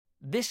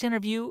This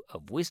interview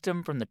of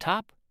Wisdom from the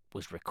Top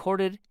was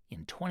recorded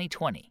in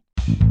 2020.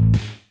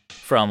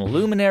 From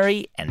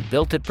Luminary and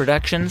Built It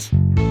Productions,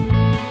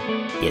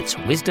 it's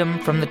Wisdom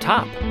from the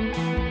Top.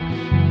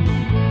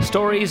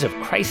 Stories of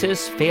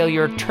crisis,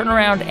 failure,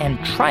 turnaround, and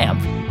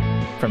triumph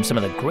from some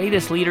of the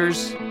greatest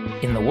leaders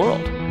in the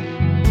world.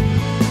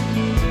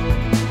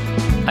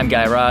 I'm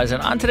Guy Raz,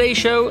 and on today's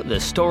show, the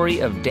story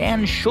of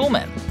Dan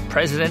Schulman,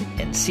 president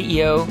and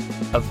CEO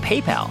of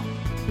PayPal.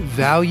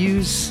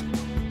 Values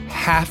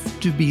have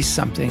to be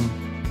something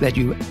that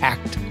you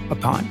act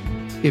upon.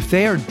 If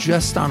they are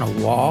just on a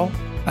wall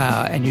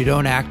and you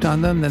don't act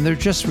on them, then they're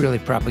just really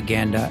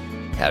propaganda.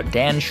 How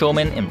Dan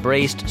Schulman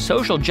embraced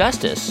social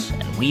justice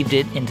and weaved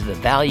it into the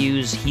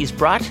values he's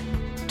brought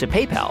to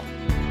PayPal.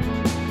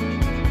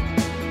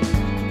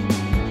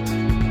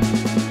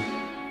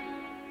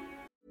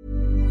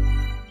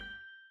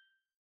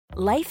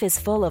 Life is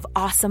full of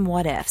awesome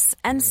what-ifs,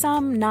 and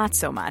some not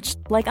so much,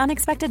 like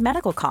unexpected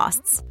medical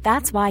costs.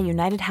 That's why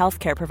United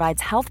Healthcare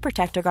provides Health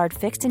Protector Guard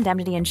fixed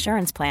indemnity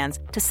insurance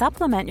plans to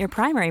supplement your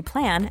primary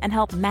plan and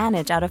help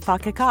manage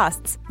out-of-pocket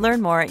costs.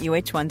 Learn more at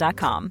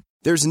uh1.com.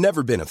 There's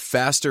never been a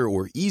faster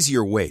or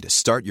easier way to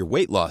start your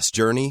weight loss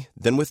journey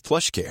than with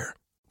PlushCare.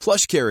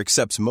 PlushCare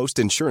accepts most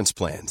insurance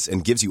plans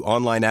and gives you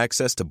online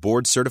access to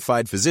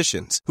board-certified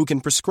physicians who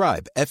can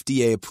prescribe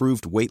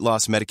FDA-approved weight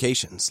loss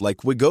medications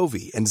like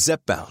Wegovy and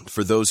Zepbound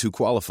for those who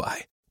qualify.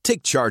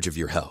 Take charge of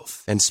your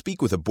health and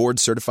speak with a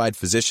board-certified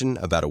physician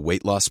about a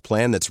weight loss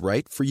plan that's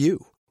right for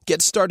you.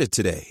 Get started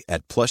today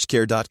at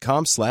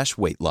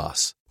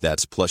plushcare.com/weight-loss.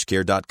 That's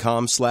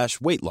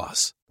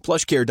plushcare.com/weight-loss.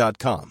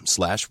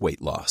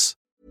 plushcare.com/weight-loss.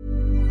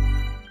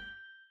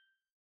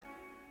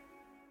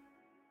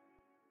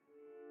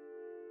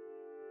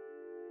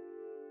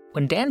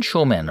 When Dan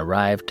Schulman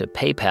arrived to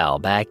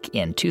PayPal back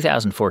in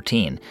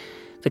 2014,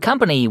 the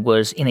company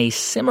was in a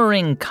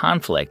simmering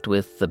conflict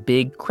with the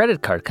big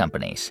credit card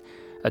companies,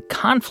 a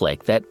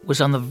conflict that was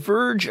on the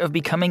verge of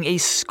becoming a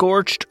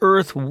scorched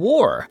earth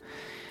war.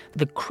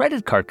 The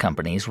credit card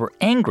companies were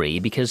angry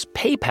because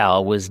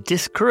PayPal was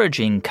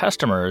discouraging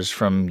customers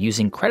from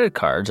using credit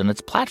cards on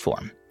its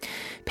platform.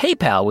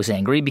 PayPal was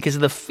angry because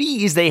of the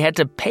fees they had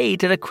to pay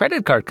to the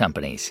credit card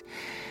companies.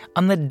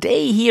 On the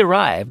day he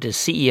arrived as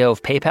CEO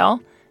of PayPal,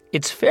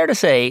 it's fair to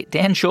say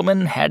Dan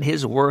Schulman had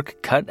his work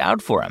cut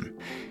out for him.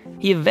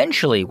 He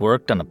eventually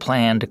worked on a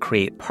plan to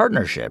create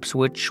partnerships,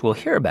 which we'll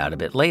hear about a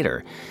bit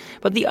later.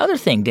 But the other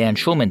thing Dan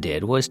Schulman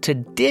did was to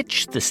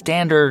ditch the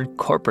standard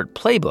corporate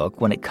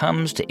playbook when it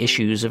comes to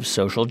issues of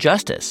social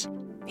justice.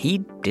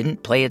 He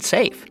didn't play it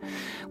safe.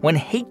 When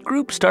hate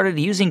groups started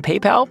using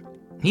PayPal,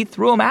 he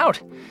threw them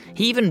out.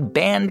 He even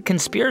banned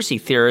conspiracy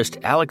theorist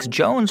Alex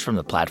Jones from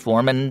the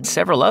platform and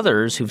several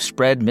others who've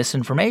spread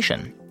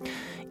misinformation.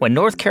 When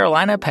North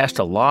Carolina passed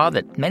a law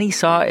that many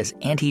saw as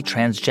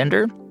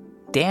anti-transgender,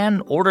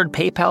 Dan ordered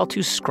PayPal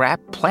to scrap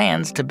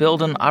plans to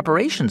build an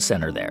operations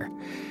center there.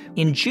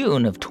 In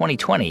June of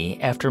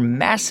 2020, after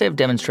massive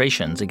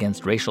demonstrations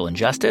against racial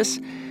injustice,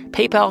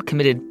 PayPal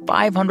committed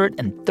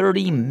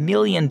 $530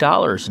 million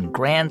in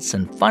grants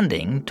and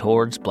funding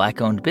towards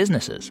Black-owned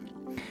businesses.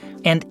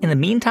 And in the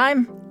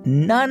meantime,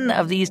 none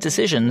of these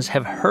decisions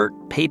have hurt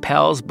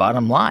PayPal's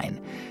bottom line.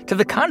 To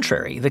the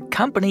contrary, the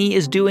company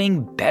is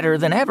doing better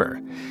than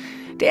ever.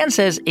 Dan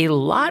says a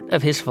lot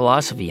of his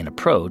philosophy and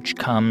approach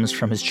comes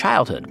from his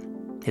childhood.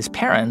 His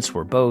parents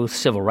were both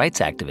civil rights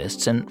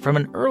activists, and from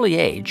an early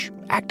age,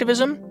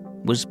 activism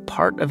was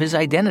part of his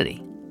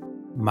identity.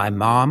 My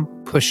mom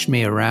pushed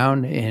me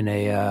around in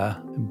a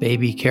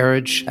baby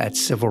carriage at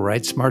civil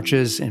rights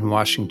marches in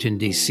Washington,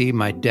 D.C.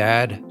 My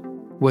dad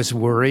was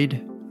worried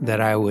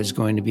that I was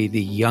going to be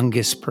the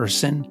youngest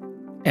person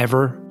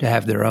ever to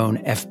have their own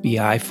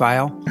FBI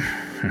file.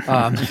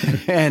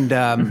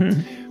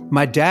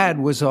 My dad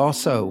was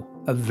also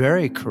a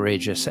very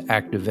courageous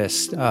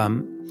activist.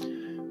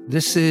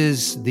 This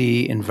is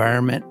the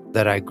environment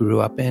that I grew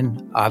up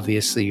in.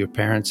 Obviously, your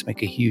parents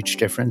make a huge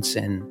difference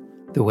in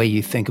the way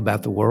you think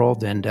about the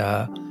world. And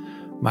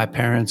my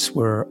parents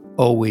were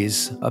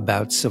always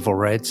about civil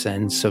rights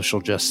and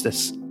social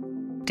justice.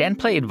 Dan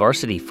played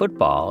varsity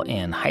football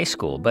in high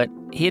school, but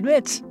he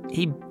admits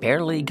he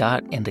barely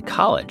got into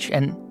college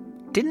and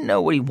didn't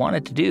know what he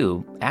wanted to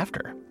do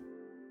after.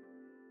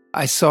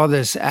 I saw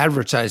this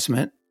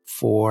advertisement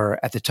for,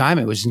 at the time,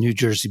 it was New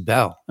Jersey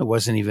Bell. It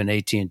wasn't even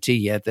AT&T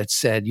yet, that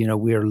said,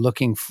 we are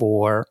looking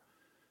for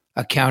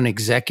account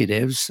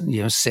executives,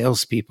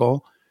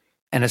 salespeople,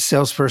 and a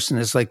salesperson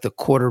is like the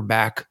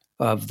quarterback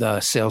of the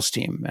sales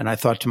team. And I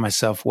thought to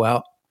myself,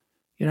 well,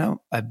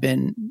 I've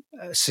been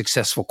a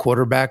successful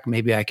quarterback.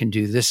 Maybe I can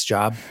do this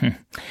job.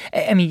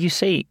 I mean, you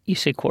say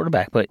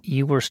quarterback, but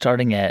you were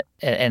starting at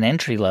an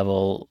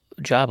entry-level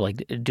job,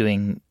 like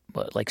doing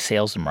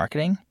sales and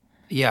marketing?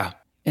 Yeah,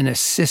 an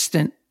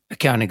assistant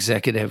account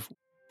executive,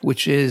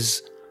 which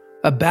is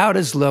about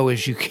as low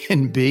as you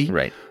can be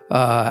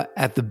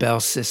at the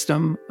Bell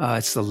system.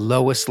 It's the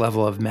lowest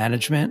level of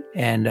management.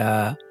 And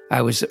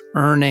I was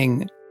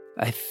earning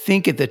I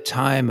think at the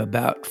time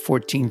about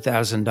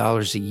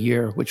 $14,000 a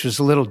year, which was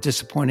a little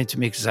disappointing to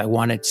me because I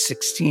wanted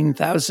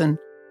 $16,000.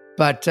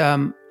 But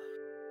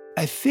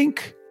I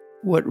think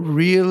what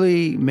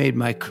really made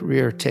my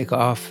career take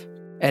off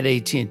at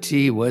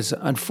AT&T was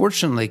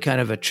unfortunately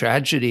kind of a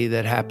tragedy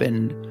that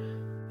happened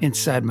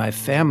inside my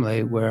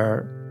family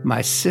where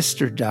my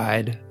sister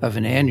died of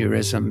an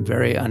aneurysm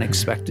very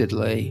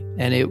unexpectedly.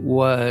 And it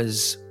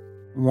was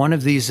one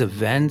of these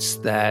events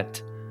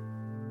that,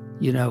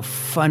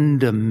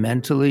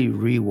 fundamentally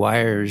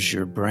rewires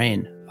your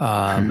brain.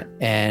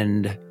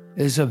 And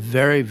is a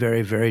very,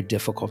 very, very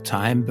difficult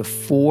time.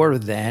 Before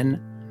then,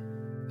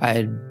 I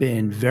had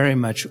been very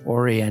much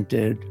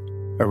oriented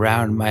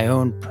around my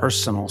own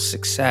personal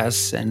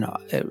success, and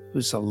it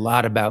was a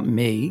lot about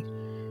me.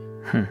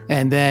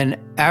 And then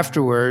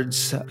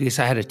afterwards, because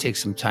I had to take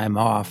some time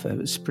off, it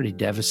was pretty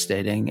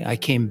devastating. I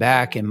came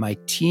back and my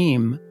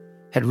team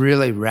had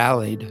really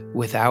rallied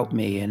without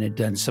me and had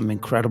done some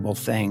incredible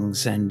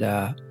things. And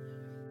I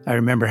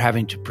remember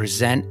having to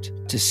present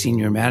to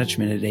senior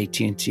management at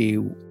AT&T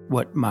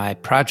what my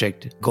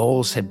project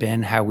goals had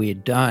been, how we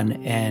had done.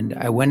 And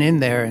I went in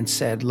there and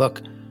said,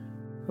 look,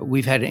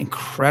 we've had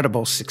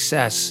incredible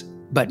success,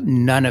 but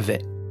none of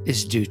it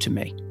is due to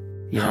me.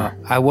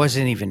 I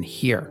wasn't even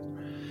here.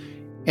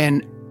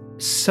 And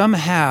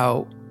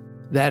somehow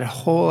that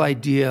whole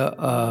idea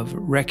of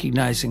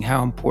recognizing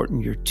how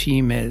important your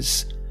team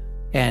is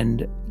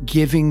and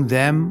giving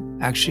them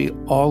actually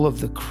all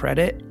of the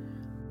credit,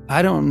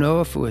 I don't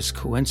know if it was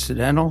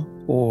coincidental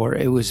or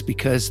it was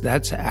because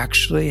that's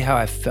actually how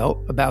I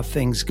felt about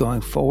things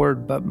going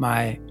forward, but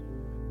my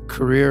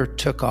career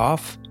took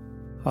off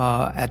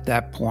at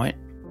that point.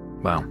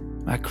 Wow.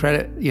 I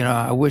credit,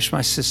 I wish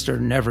my sister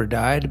never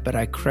died, but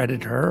I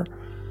credit her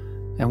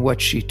and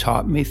what she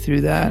taught me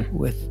through that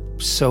with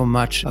so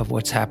much of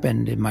what's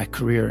happened in my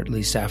career, at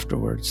least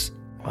afterwards.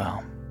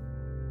 Wow.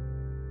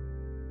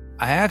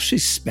 I actually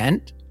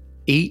spent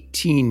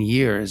 18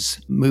 years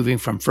moving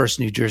from first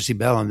New Jersey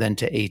Bell and then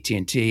to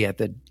AT&T at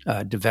the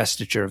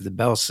divestiture of the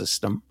Bell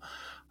system.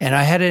 And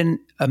I had an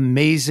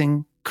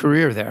amazing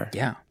career there.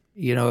 Yeah.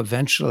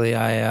 Eventually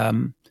I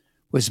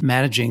was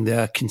managing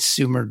the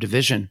consumer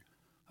division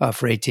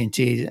for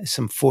AT&T,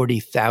 some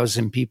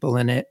 40,000 people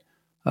in it,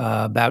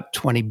 about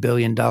 $20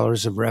 billion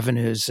of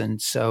revenues. And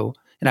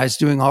I was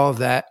doing all of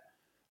that.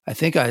 I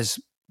think I was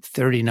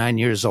 39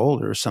 years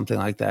old or something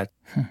like that.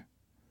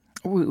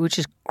 Which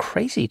is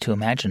crazy to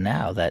imagine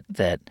now that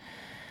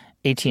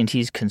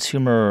AT&T's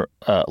consumer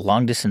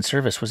long-distance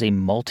service was a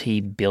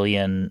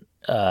multi-billion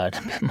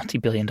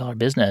dollar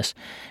business.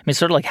 I mean,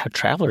 sort of like how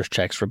traveler's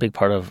checks were a big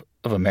part of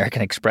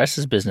American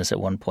Express's business at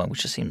one point,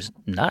 which just seems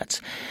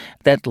nuts.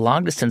 That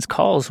long-distance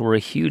calls were a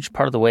huge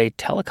part of the way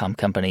telecom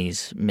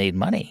companies made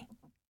money.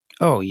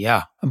 Oh,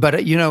 yeah. But,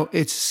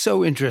 it's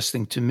so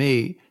interesting to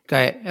me.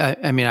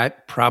 I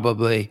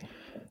probably,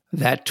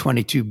 that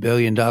 $22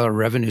 billion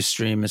revenue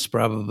stream is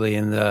probably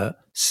in the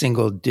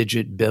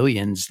single-digit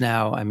billions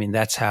now. I mean,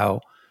 that's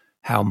how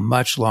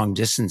much long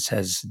distance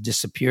has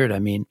disappeared. I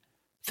mean,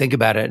 think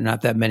about it.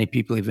 Not that many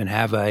people even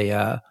have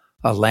a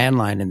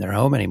landline in their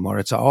home anymore.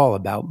 It's all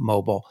about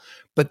mobile.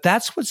 But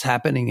that's what's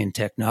happening in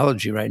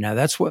technology right now.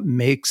 That's what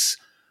makes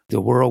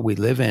the world we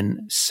live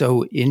in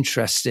so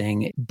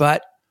interesting,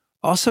 but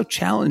also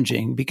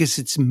challenging because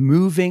it's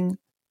moving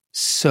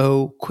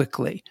so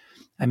quickly.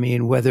 I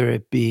mean, whether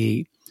it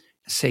be,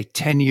 say,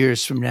 10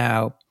 years from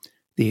now,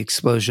 the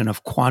explosion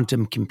of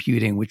quantum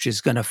computing, which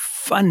is going to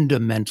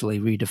fundamentally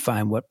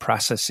redefine what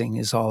processing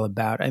is all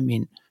about. I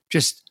mean,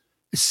 just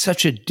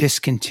such a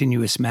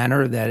discontinuous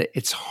manner that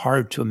it's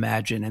hard to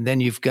imagine. And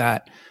then you've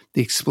got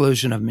the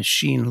explosion of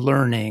machine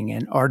learning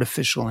and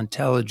artificial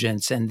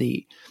intelligence and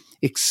the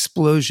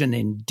explosion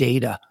in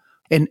data.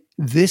 And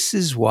this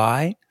is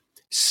why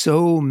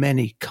so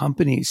many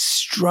companies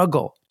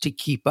struggle to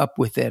keep up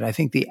with it. I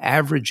think the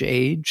average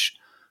age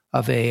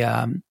of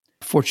a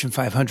Fortune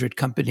 500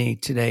 company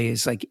today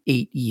is like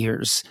 8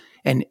 years.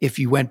 And if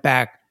you went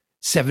back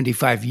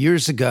 75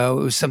 years ago,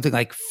 it was something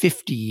like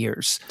 50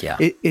 years. Yeah.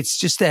 It's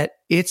just that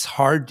it's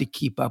hard to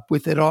keep up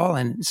with it all.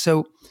 And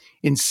so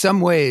in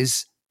some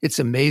ways, it's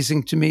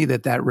amazing to me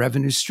that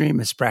revenue stream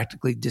has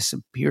practically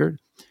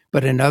disappeared.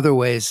 But in other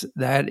ways,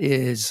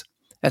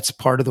 that's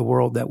part of the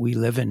world that we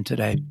live in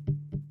today.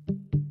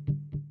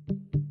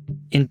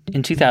 In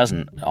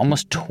 2000,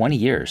 almost 20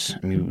 years.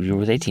 I mean, you were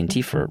with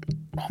AT&T for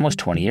almost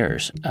 20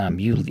 years.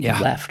 You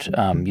left.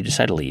 You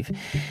decided to leave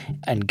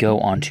and go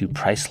on to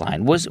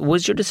Priceline.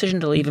 Was your decision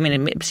to leave? I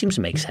mean, it seems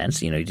to make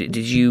sense. Did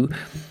you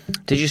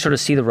sort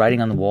of see the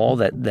writing on the wall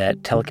that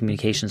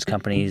telecommunications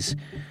companies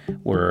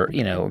were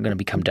going to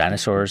become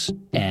dinosaurs,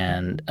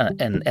 and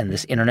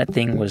this internet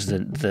thing was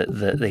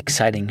the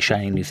exciting,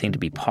 shiny new thing to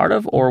be part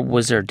of, or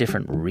was there a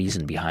different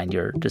reason behind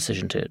your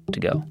decision to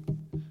go?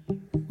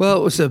 Well,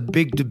 it was a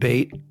big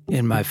debate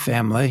in my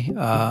family.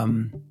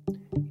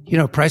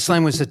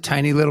 Priceline was a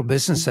tiny little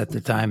business at the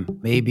time,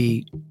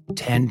 maybe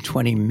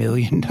 $10-20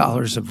 million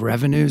of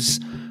revenues,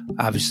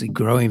 obviously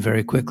growing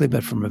very quickly,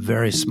 but from a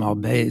very small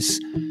base.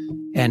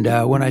 And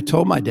when I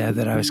told my dad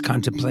that I was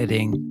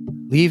contemplating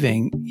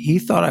leaving, he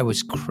thought I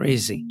was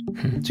crazy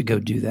to go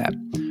do that.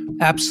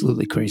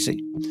 Absolutely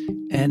crazy.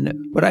 And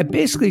what I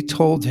basically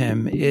told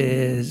him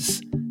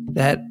is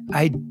that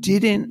I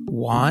didn't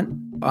want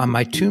on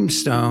my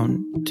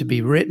tombstone to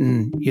be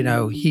written,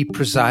 he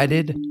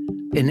presided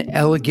an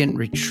elegant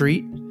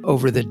retreat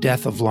over the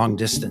death of long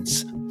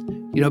distance,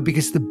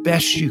 because the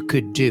best you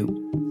could do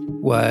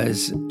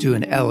was do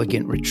an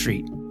elegant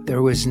retreat.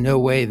 There was no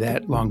way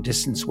that long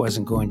distance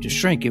wasn't going to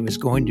shrink. It was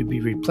going to be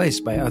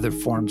replaced by other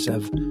forms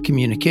of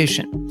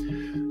communication.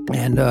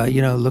 And,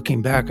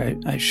 looking back,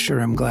 I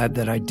sure am glad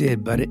that I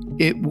did, but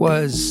it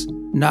was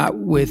not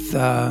with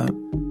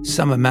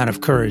some amount of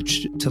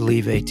courage to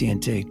leave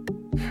AT&T.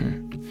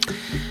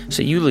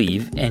 So you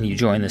leave and you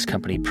join this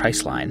company,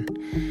 Priceline.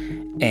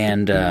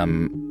 And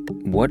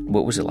what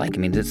was it like? I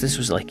mean, this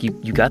was like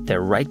you got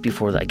there right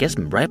before,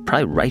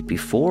 probably right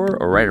before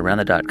or right around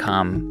the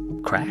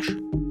dot-com crash?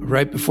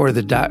 Right before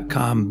the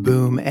dot-com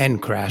boom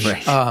and crash.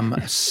 Right.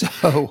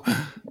 So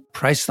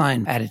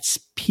Priceline at its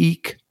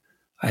peak,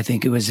 I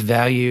think it was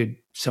valued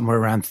somewhere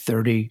around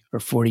 30 or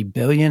 40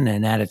 billion.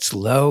 And at its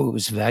low, it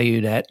was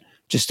valued at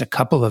just a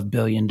couple of $1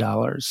 billion.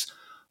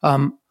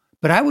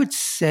 But I would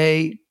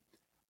say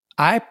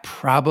I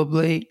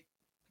probably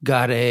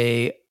got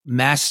a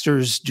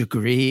master's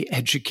degree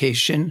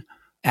education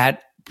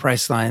at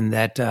Priceline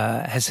that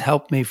has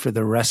helped me for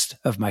the rest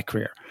of my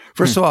career.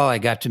 First of all, I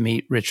got to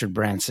meet Richard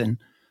Branson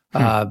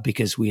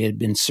because we had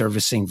been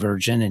servicing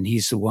Virgin, and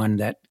he's the one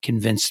that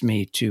convinced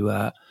me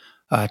to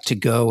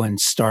go and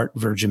start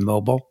Virgin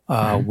Mobile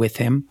with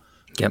him.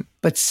 Yep.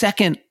 But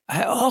second,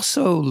 I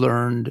also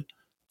learned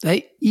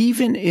that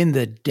even in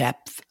the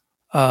depth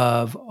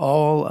of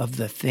all of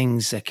the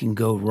things that can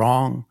go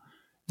wrong,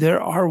 there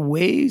are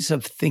ways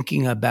of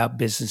thinking about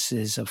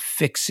businesses, of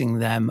fixing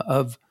them,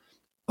 of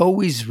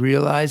always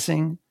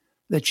realizing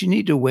that you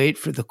need to wait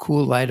for the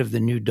cool light of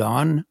the new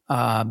dawn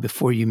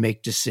before you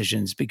make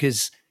decisions,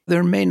 because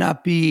there may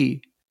not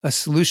be a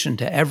solution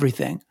to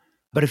everything.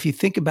 But if you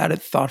think about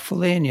it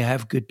thoughtfully and you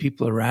have good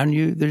people around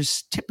you,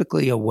 there's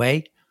typically a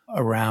way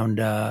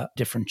around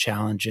different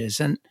challenges.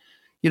 And,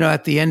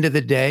 at the end of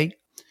the day,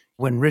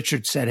 when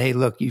Richard said, hey,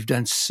 look, you've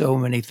done so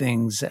many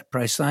things at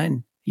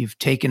Priceline, you've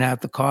taken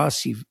out the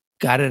costs, you've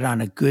got it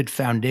on a good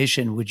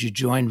foundation, would you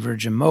join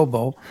Virgin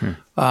Mobile,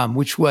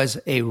 which was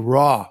a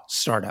raw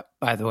startup,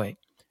 by the way.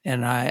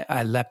 And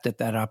I leapt at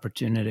that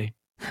opportunity.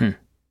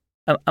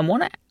 I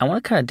want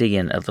to kind of dig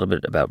in a little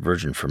bit about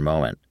Virgin for a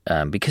moment,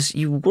 because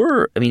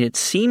it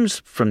seems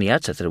from the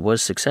outset that it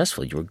was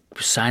successful. You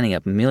were signing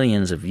up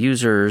millions of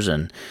users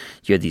and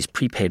you had these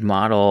prepaid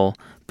model,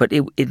 but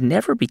it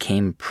never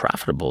became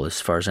profitable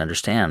as far as I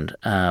understand.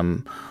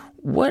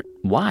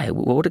 Why?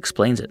 What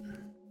explains it?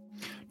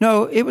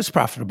 No, it was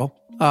profitable.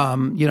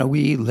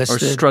 We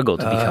listed... Or struggled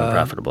to become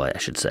profitable, I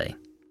should say.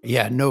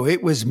 Yeah, no,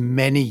 it was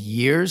many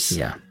years.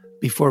 Yeah.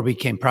 Before it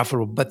became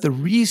profitable. But the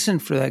reason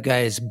for that,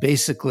 guy, is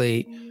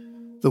basically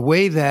the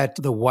way that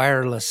the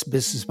wireless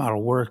business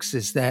model works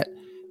is that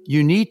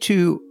you need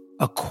to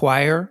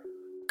acquire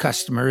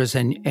customers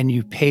and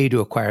you pay to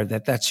acquire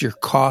that. That's your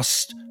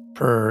cost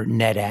per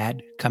net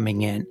add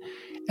coming in.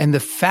 And the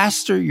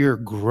faster you're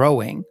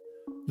growing,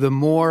 the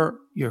more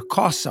your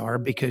costs are,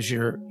 because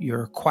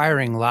you're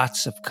acquiring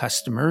lots of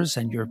customers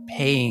and you're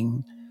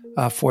paying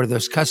for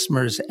those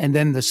customers. And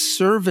then the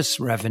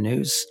service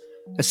revenues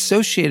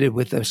associated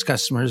with those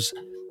customers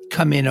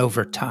come in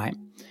over time.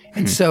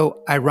 And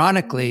so,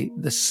 ironically,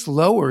 the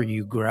slower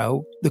you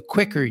grow, the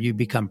quicker you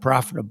become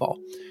profitable.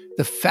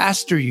 The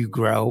faster you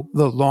grow,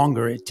 the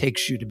longer it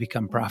takes you to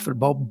become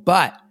profitable.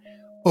 But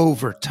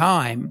over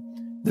time,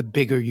 the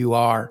bigger you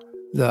are,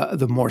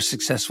 the more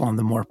successful and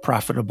the more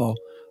profitable.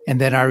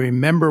 And then I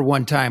remember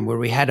one time where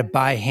we had to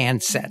buy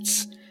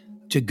handsets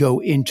to go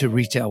into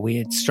retail. We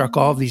had struck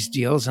all these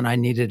deals and I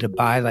needed to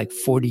buy like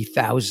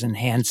 40,000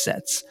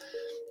 handsets.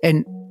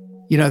 And,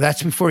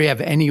 that's before you have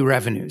any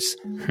revenues.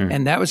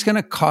 And that was going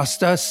to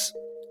cost us,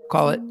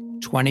 call it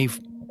 $20,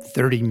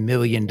 $30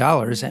 million.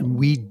 And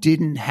we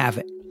didn't have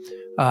it.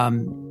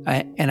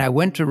 I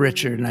went to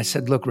Richard and I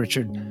said, look,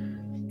 Richard,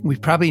 we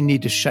probably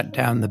need to shut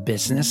down the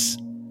business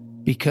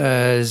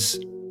because,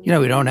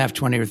 we don't have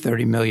 $20 or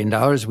 $30 million.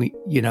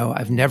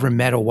 I've never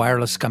met a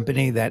wireless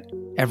company that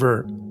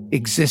ever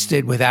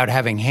existed without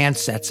having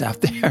handsets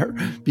out there.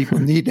 People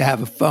need to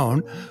have a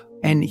phone.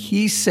 And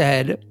he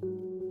said,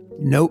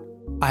 nope,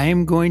 I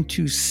am going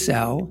to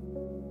sell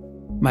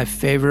my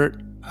favorite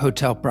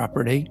hotel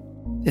property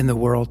in the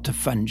world to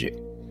fund you.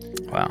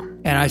 Wow.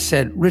 And I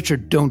said,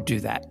 Richard, don't do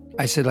that.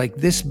 I said,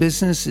 this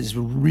business is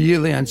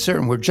really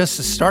uncertain. We're just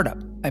a startup.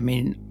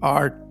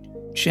 Our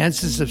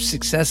chances of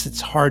success,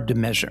 it's hard to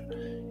measure.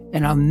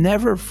 And I'll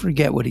never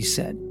forget what he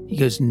said. He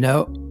goes,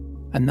 no,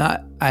 I'm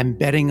not. I'm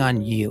betting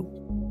on you.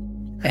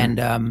 And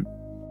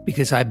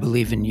because I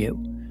believe in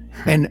you.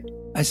 And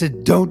I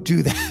said, don't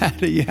do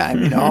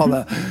that. All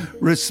the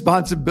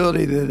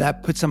responsibility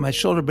that puts on my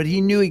shoulder. But he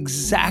knew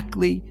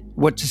exactly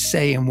what to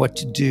say and what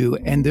to do.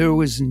 And there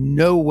was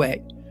no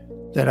way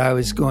that I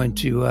was going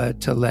to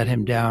let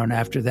him down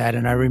after that.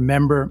 And I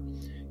remember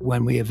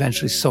when we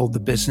eventually sold the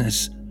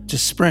business to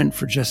Sprint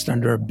for just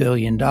under $1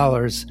 billion,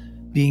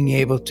 being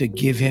able to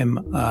give him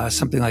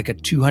something like a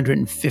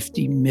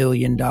 $250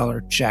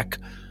 million check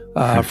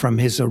from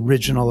his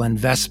original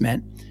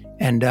investment.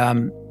 And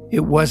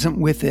it wasn't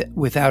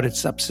without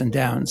its ups and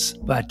downs.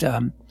 But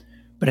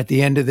at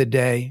the end of the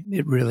day,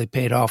 it really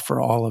paid off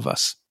for all of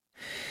us.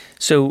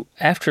 So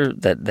after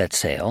that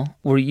sale,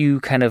 were you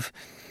kind of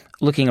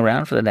looking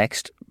around for the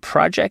next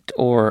project,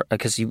 or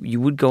because you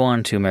would go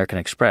on to American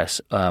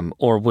Express,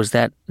 or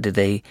did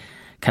they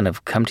kind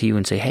of come to you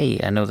and say, "Hey,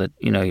 I know that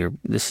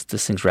this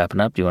thing's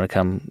wrapping up. Do you want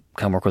to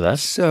come work with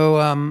us?"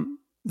 So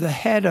the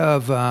head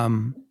of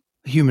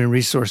human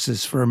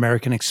resources for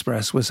American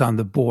Express was on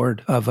the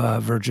board of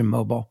Virgin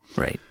Mobile.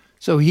 Right.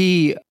 So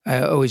I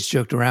always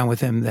joked around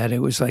with him that it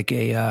was like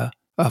a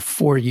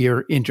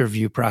 4-year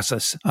interview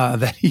process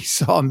that he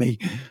saw me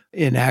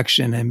in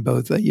action in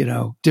both,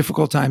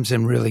 difficult times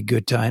and really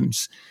good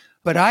times.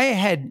 But I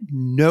had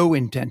no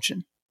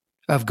intention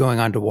of going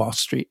onto Wall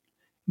Street.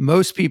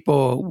 Most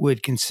people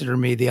would consider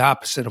me the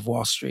opposite of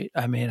Wall Street.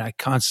 I mean, I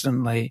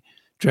constantly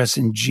dress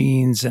in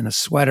jeans and a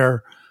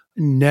sweater,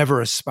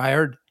 never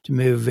aspired to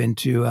move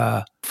into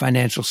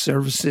financial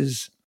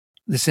services.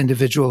 This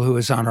individual who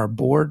was on our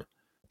board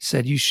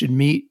said, you should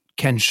meet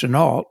Ken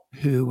Chenault,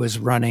 who was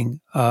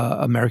running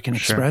American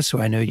Express, who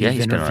I know you've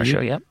he's interviewed. Been on our show,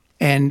 yep.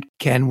 And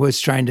Ken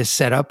was trying to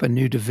set up a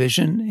new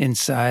division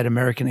inside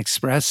American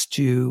Express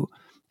to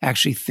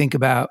actually think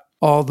about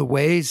all the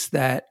ways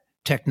that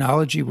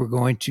technology were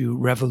going to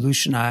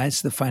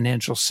revolutionize the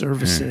financial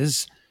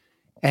services.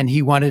 And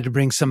he wanted to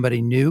bring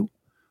somebody new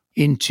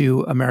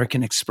into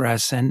American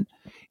Express. And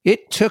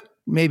it took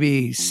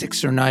maybe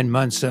 6 or 9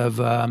 months of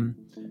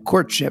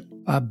courtship,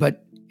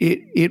 but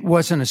it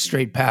wasn't a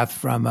straight path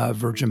from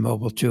Virgin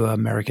Mobile to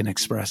American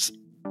Express.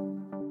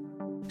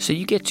 So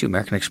you get to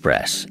American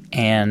Express,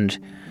 and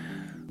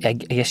I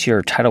guess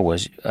your title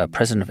was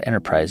President of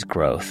Enterprise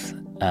Growth.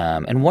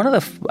 And one of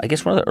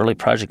the early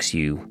projects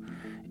you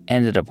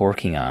ended up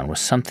working on was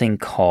something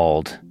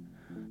called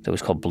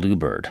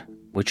Bluebird,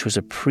 which was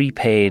a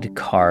prepaid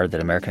card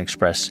that American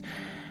Express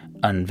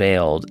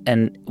unveiled.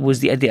 And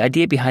was the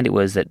idea behind it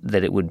was that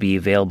it would be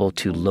available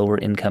to lower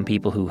income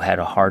people who had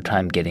a hard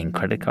time getting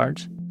credit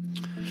cards?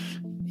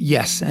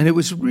 Yes, and it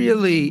was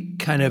really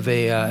kind of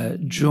a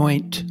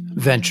joint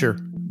venture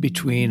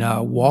between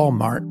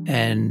Walmart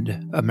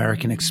and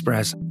American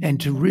Express, and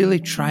to really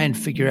try and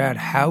figure out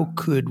how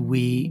could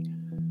we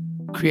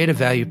create a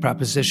value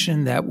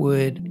proposition that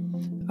would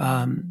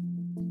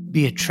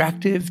be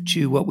attractive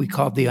to what we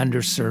called the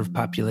underserved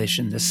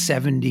population, the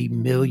 70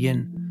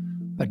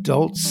 million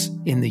adults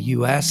in the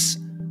U.S.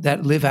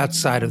 that live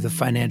outside of the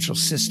financial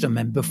system.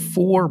 And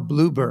before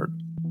Bluebird,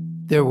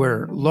 there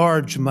were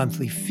large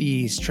monthly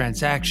fees,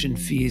 transaction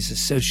fees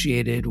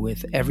associated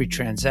with every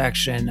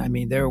transaction. I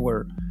mean, there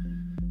were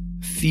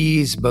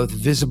fees, both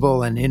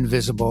visible and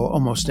invisible,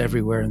 almost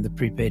everywhere in the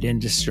prepaid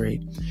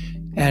industry.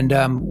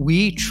 And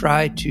we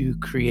tried to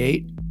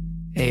create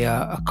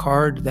a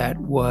card that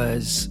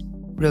was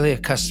really a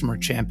customer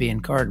champion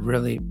card,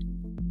 really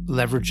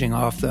leveraging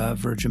off the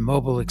Virgin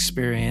Mobile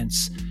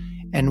experience.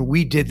 And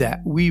we did that.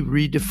 We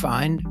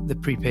redefined the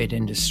prepaid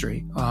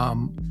industry.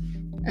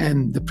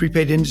 And the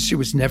prepaid industry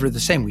was never the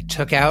same. We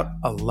took out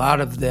a lot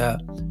of the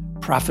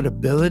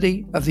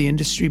profitability of the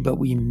industry, but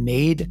we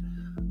made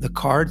the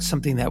card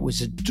something that was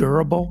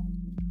durable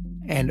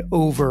and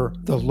over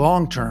the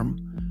long term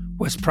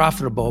was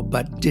profitable,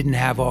 but didn't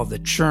have all the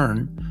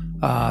churn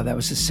that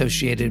was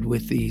associated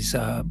with these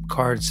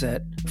cards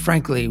that,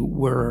 frankly,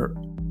 were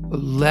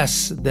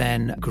less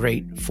than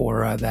great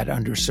for that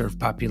underserved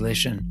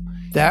population.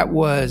 That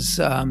was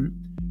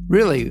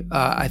really,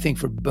 I think,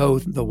 for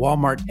both the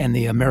Walmart and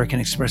the American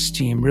Express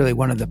team, really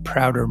one of the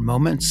prouder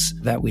moments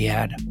that we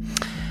had.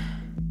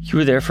 You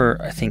were there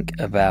for, I think,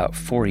 about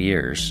 4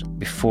 years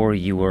before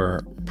you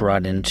were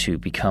brought in to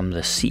become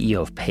the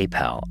CEO of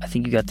PayPal. I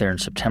think you got there in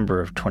September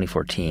of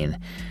 2014.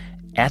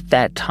 At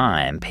that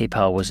time,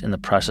 PayPal was in the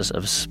process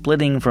of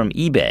splitting from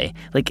eBay.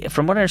 Like,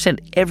 from what I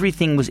understand,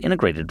 everything was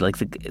integrated, like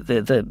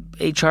the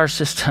HR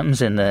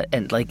systems and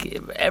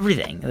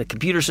everything, the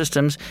computer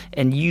systems.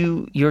 And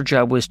your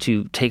job was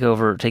to take it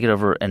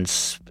over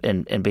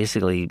and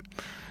basically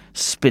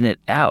spin it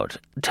out.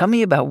 Tell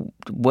me about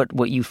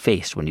what you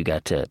faced when you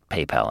got to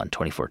PayPal in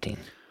 2014.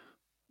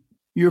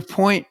 Your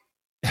point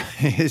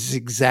is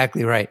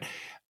exactly right.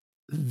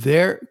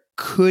 There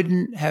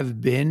couldn't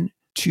have been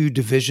two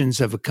divisions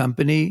of a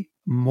company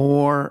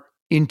more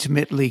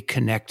intimately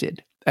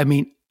connected. I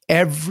mean,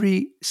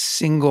 every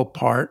single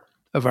part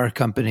of our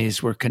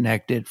companies were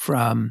connected,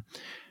 from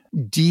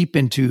deep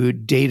into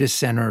data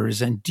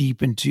centers and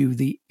deep into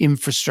the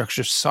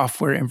infrastructure,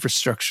 software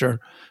infrastructure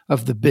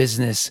of the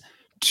business,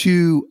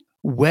 to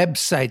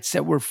websites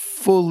that were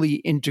fully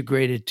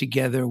integrated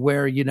together,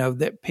 where,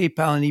 that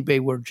PayPal and eBay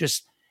were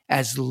just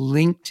as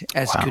linked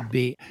as could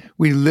be.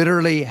 We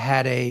literally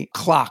had a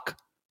clock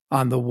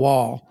on the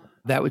wall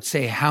that would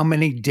say how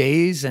many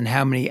days and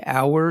how many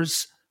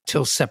hours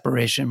till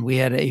separation. We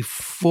had a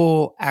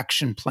full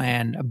action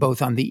plan,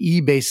 both on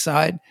the eBay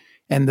side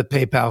and the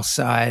PayPal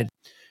side.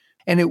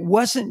 And it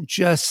wasn't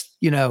just,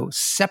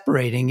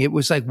 separating. It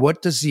was like,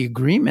 what does the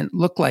agreement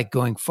look like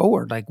going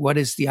forward? Like, what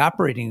is the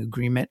operating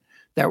agreement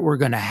that we're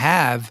going to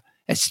have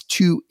as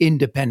two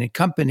independent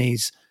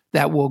companies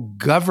that will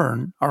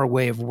govern our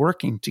way of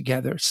working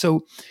together?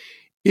 So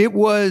it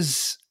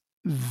was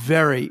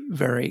very,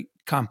 very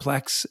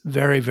complex,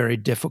 very, very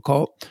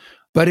difficult,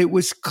 but it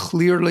was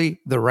clearly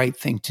the right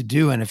thing to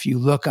do. And if you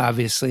look,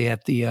 obviously,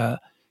 at the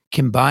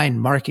combined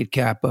market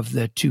cap of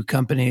the two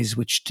companies,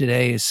 which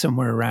today is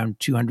somewhere around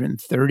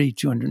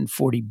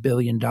 $240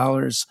 billion.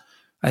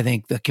 I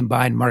think the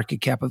combined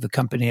market cap of the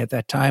company at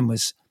that time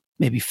was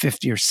maybe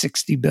 50 or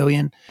 60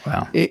 billion.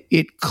 Wow.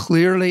 It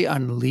clearly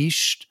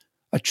unleashed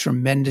a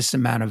tremendous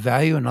amount of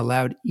value and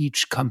allowed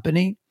each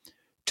company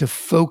to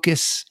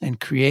focus and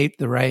create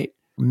the right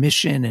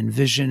mission and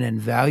vision and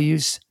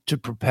values to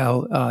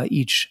propel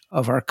each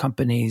of our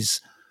companies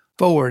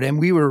forward. And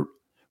we were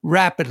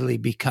rapidly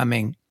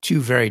becoming two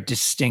very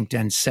distinct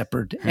and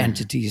separate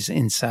entities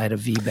inside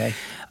of eBay.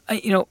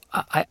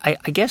 I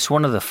guess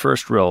one of the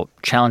first real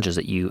challenges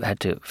that you had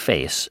to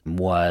face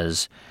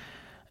was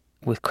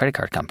with credit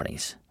card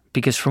companies.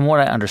 Because from what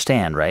I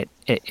understand, right,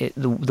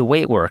 the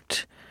way it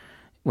worked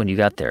when you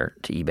got there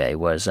to eBay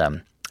was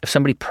if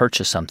somebody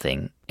purchased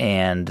something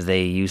and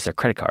they used their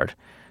credit card,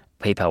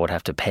 PayPal would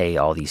have to pay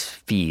all these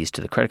fees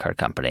to the credit card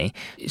company.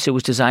 So it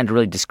was designed to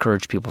really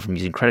discourage people from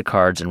using credit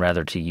cards and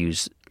rather to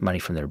use money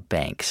from their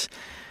banks,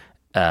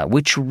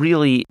 which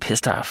really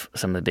pissed off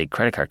some of the big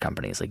credit card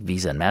companies like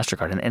Visa and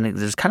MasterCard. And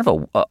there's kind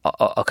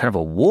of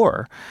a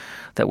war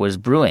that was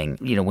brewing,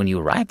 when you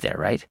arrived there,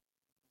 right?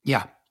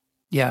 Yeah.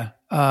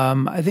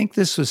 I think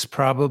this was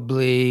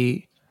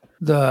probably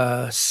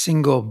the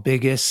single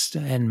biggest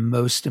and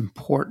most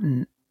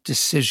important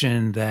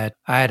decision that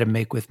I had to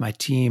make with my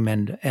team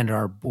and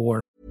our board.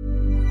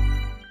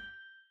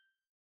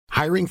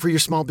 Hiring for your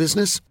small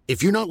business?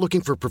 If you're not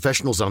looking for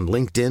professionals on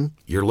LinkedIn,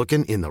 you're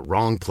looking in the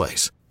wrong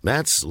place.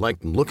 That's like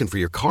looking for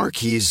your car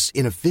keys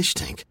in a fish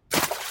tank.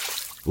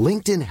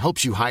 LinkedIn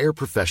helps you hire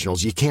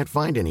professionals you can't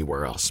find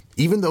anywhere else,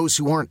 even those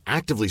who aren't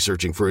actively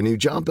searching for a new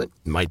job but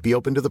might be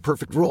open to the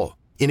perfect role.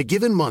 In a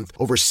given month,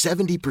 over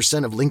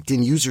 70% of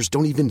LinkedIn users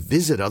don't even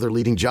visit other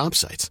leading job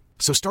sites.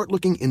 So start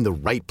looking in the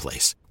right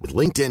place. With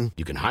LinkedIn,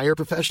 you can hire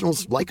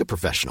professionals like a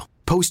professional.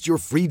 Post your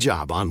free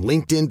job on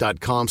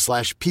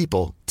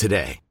linkedin.com/people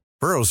today.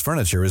 Burrow's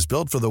furniture is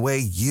built for the way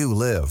you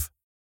live.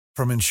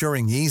 From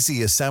ensuring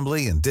easy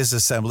assembly and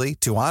disassembly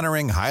to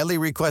honoring highly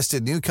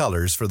requested new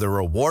colors for their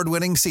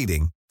award-winning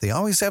seating, they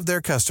always have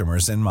their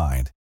customers in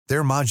mind.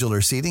 Their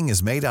modular seating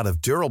is made out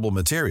of durable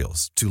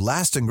materials to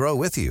last and grow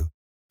with you.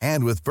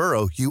 And with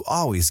Burrow, you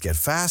always get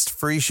fast,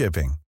 free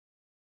shipping.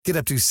 Get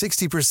up to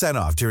 60%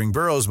 off during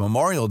Burrow's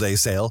Memorial Day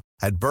sale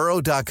at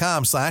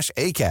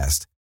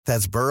burrow.com/ACAST.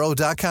 That's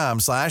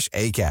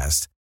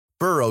burrow.com/ACAST.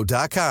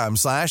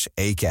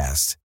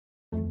 burrow.com/ACAST.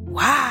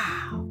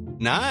 Wow.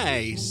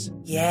 Nice.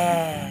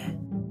 Yeah.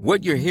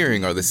 What you're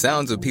hearing are the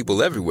sounds of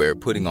people everywhere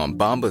putting on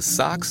Bombas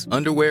socks,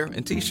 underwear,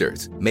 and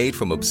T-shirts made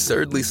from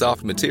absurdly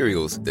soft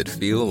materials that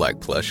feel like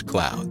plush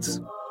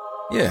clouds.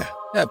 Yeah,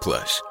 that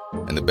plush.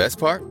 And the best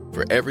part?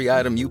 For every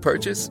item you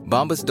purchase,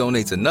 Bombas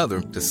donates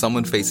another to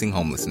someone facing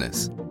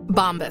homelessness.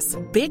 Bombas.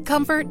 Big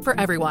comfort for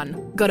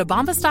everyone. Go to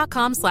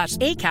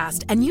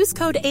bombas.com/ACAST and use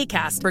code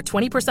ACAST for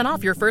 20%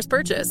 off your first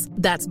purchase.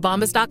 That's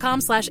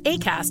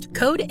bombas.com/ACAST.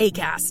 Code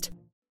ACAST.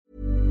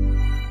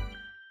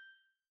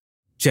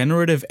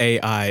 Generative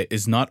AI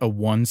is not a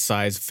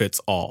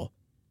one-size-fits-all.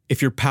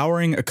 If you're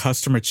powering a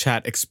customer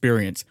chat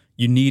experience,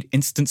 you need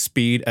instant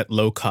speed at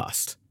low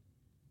cost.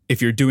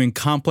 If you're doing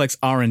complex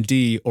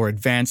R&D or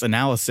advanced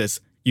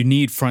analysis, you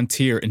need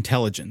frontier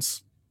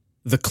intelligence.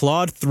 The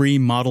Claude 3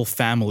 model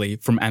family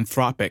from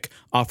Anthropic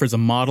offers a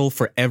model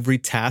for every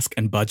task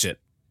and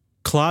budget.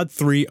 Claude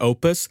 3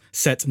 Opus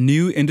sets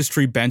new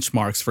industry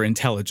benchmarks for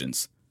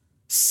intelligence.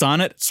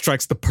 Sonnet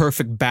strikes the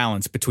perfect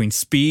balance between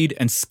speed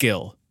and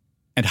skill.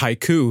 And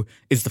Haiku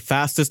is the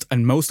fastest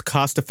and most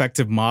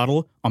cost-effective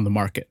model on the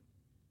market.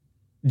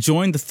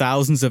 Join the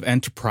thousands of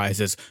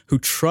enterprises who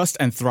trust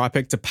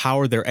Anthropic to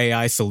power their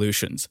AI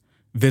solutions.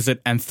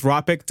 Visit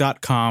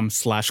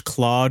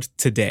anthropic.com/Claude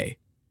today.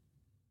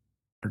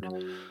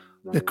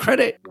 The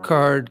credit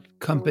card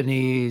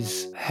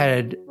companies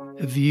had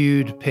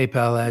viewed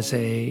PayPal as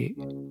a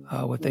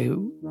what they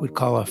would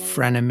call a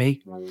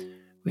frenemy.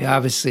 We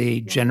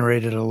obviously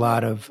generated a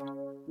lot of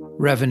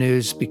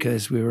revenues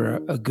because we were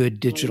a good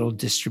digital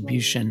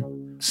distribution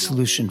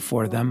solution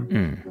for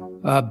them.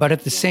 But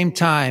at the same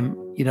time,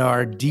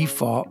 our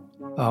default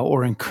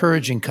or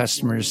encouraging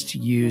customers to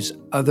use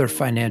other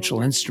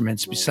financial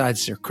instruments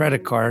besides their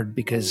credit card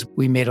because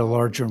we made a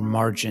larger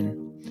margin.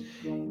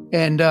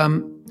 And,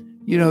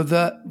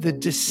 the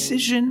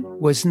decision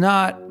was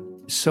not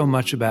so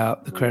much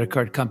about the credit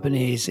card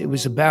companies. It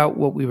was about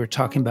what we were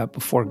talking about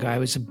before, Guy. It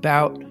was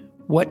about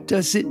what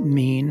does it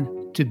mean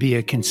to be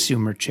a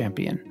consumer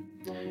champion?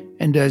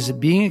 And does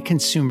being a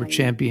consumer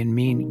champion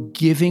mean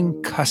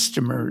giving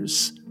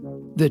customers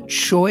the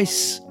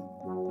choice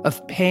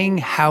of paying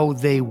how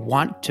they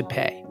want to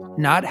pay,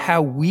 not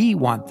how we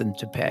want them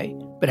to pay,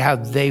 but how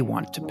they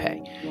want to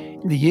pay.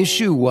 The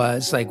issue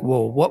was like,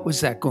 well, what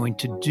was that going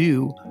to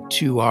do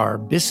to our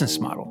business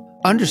model?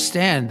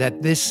 Understand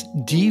that this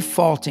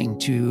defaulting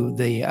to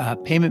the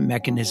payment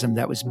mechanism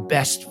that was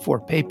best for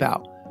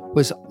PayPal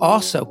was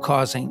also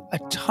causing a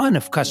ton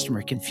of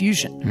customer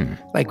confusion.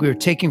 Like we were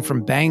taking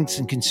from banks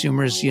and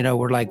consumers,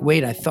 were like,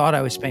 wait, I thought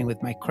I was paying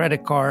with my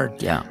credit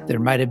card. Yeah. There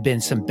might have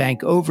been some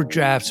bank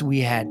overdrafts. We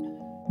had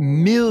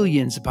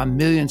millions upon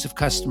millions of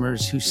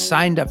customers who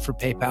signed up for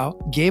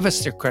PayPal, gave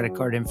us their credit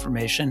card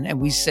information, and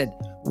we said,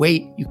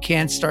 wait, you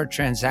can't start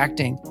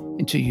transacting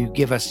until you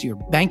give us your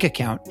bank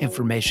account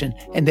information,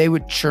 and they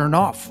would churn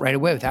off right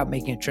away without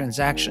making a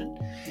transaction.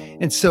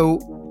 And so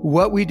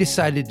what we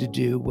decided to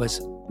do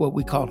was what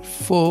we called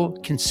full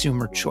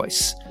consumer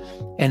choice.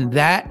 And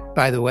that,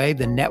 by the way,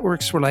 the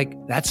networks were like,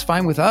 that's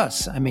fine with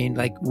us. I mean,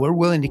 like, we're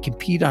willing to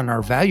compete on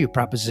our value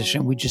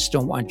proposition. We just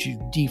don't want you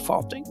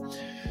defaulting.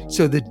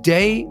 So the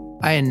day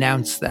I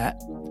announced that,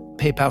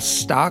 PayPal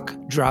stock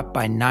dropped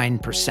by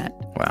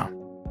 9%. Wow.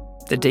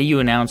 The day you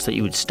announced that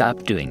you would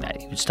stop doing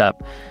that, you would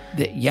stop.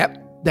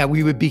 That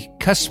we would be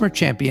customer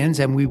champions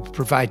and we would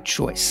provide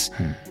choice.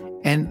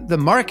 And the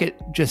market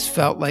just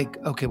felt like,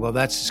 okay, well,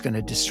 that's just going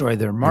to destroy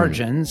their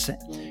margins.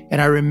 And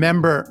I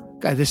remember,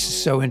 God, this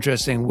is so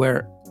interesting,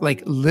 where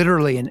like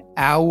literally an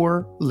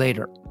hour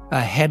later, a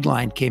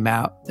headline came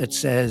out that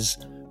says,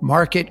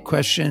 market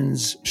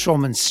questions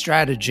Schulman's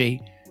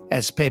strategy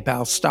as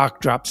PayPal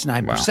stock drops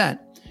 9%. Wow.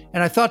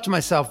 And I thought to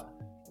myself,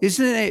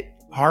 isn't it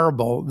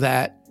horrible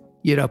that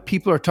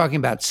people are talking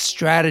about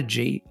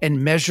strategy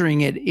and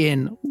measuring it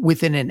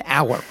within an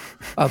hour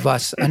of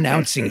us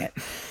announcing it.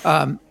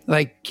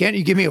 Like, can't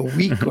you give me a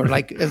week or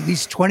like at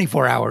least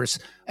 24 hours?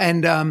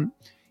 And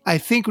I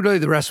think really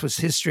the rest was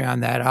history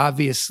on that.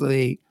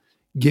 Obviously,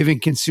 giving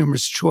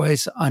consumers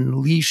choice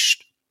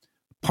unleashed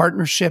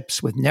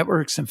partnerships with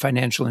networks and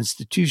financial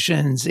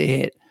institutions.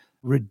 It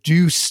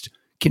reduced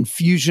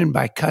confusion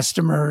by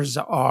customers.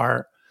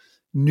 Our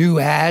new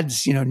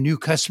ads, new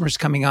customers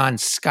coming on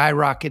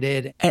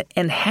skyrocketed.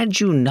 And had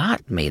you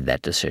not made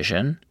that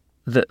decision,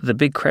 the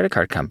big credit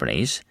card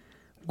companies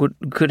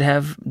could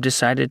have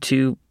decided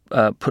to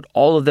put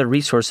all of their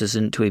resources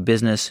into a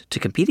business to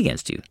compete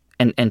against you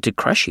and to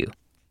crush you.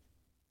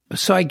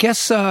 So I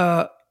guess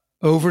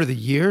over the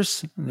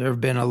years, there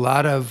have been a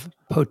lot of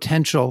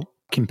potential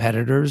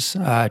competitors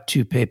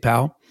to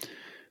PayPal.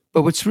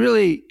 But what's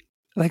really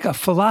like a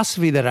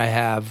philosophy that I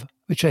have,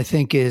 which I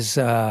think is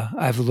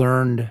I've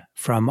learned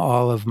from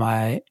all of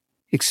my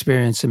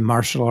experience in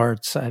martial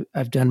arts.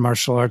 I've done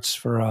martial arts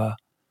for a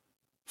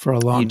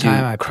long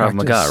time. I Krav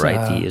Maga,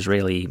 right? The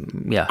Israeli,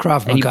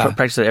 Krav Maga. And you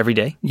practice it every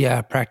day?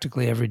 Yeah,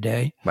 practically every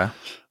day. Wow.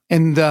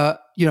 And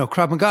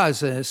Krav Maga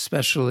is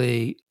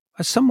especially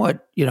a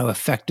somewhat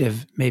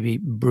effective, maybe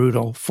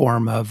brutal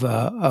form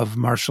of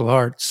martial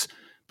arts.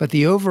 But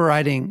the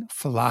overriding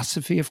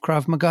philosophy of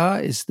Krav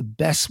Maga is the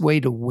best way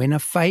to win a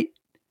fight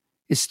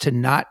is to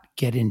not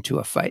get into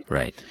a fight.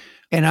 Right.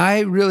 And I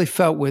really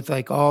felt with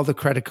like all the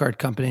credit card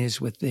companies,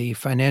 with the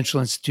financial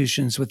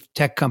institutions, with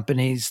tech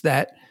companies,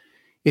 that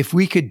if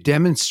we could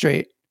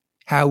demonstrate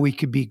how we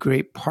could be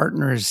great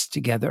partners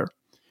together,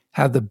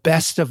 how the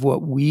best of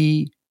what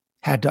we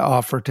had to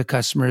offer to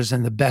customers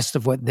and the best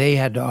of what they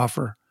had to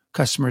offer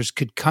customers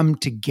could come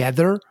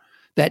together,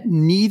 that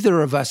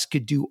neither of us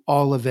could do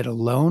all of it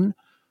alone,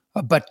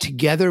 but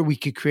together we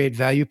could create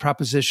value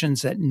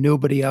propositions that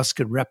nobody else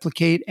could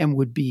replicate and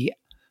would be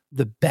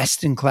the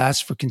best in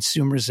class for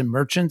consumers and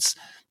merchants.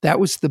 That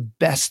was the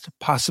best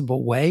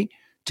possible way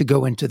to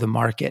go into the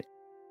market.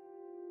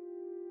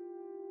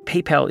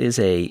 PayPal is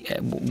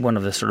one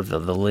of the sort of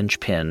the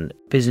linchpin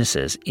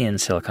businesses in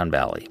Silicon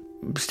Valley.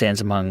 Stands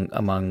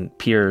among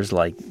peers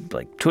like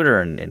Twitter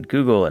and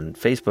Google and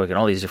Facebook and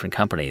all these different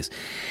companies.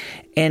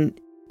 And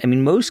I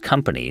mean, most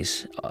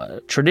companies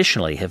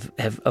traditionally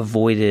have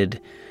avoided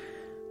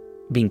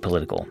being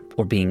political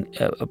or being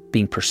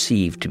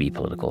perceived to be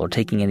political or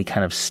taking any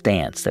kind of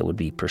stance that would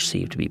be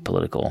perceived to be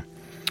political.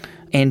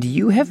 And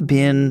you have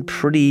been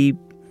pretty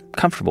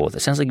comfortable with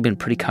it. Sounds like you've been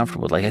pretty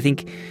comfortable. Like, I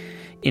think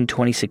in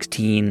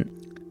 2016,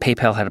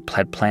 PayPal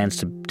had plans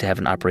to have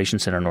an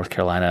operations center in North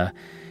Carolina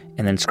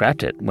and then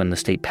scrapped it when the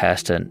state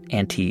passed an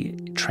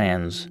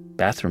anti-trans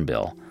bathroom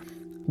bill.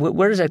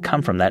 Where does that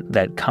come from,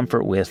 that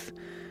comfort with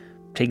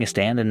taking a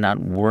stand and not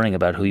worrying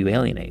about who you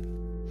alienate?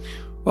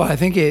 Well, I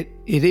think it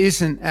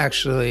isn't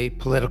actually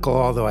political,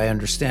 although I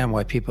understand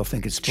why people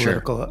think it's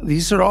political. Sure.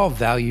 These are all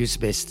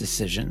values-based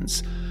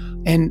decisions.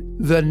 And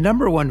the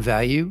number one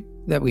value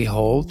that we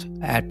hold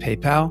at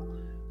PayPal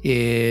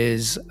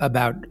is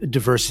about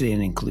diversity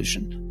and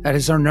inclusion. That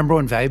is our number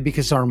one value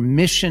because our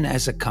mission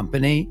as a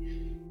company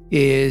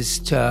is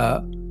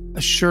to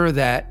assure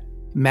that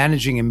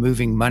managing and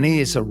moving money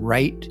is a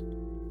right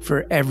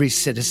for every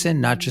citizen,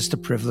 not just a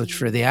privilege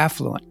for the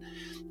affluent.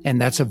 And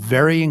that's a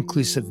very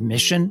inclusive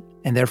mission.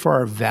 And therefore,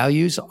 our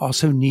values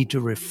also need to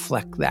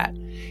reflect that.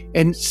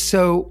 And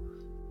so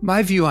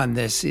my view on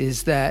this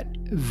is that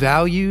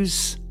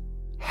values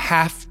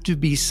have to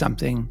be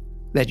something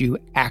that you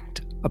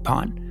act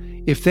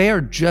upon. If they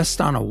are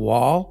just on a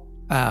wall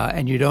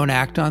and you don't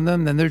act on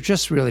them, then they're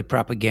just really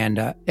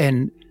propaganda.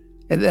 And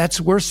that's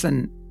worse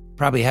than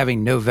probably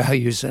having no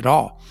values at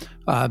all,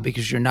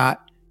 because you're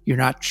not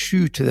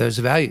true to those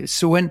values.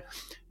 So when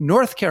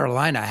North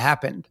Carolina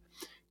happened,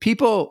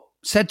 people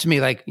said to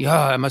me like,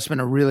 it must have been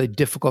a really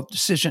difficult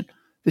decision.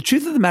 The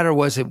truth of the matter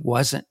was it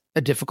wasn't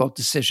a difficult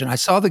decision. I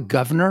saw the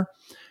governor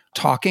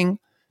talking,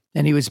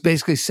 and he was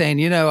basically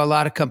saying, a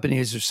lot of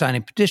companies are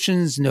signing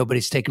petitions.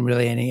 Nobody's taking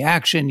really any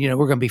action. We're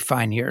going to be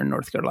fine here in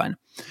North Carolina.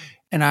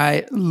 And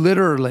I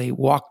literally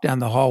walked down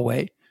the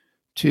hallway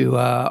to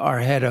our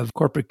head of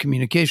corporate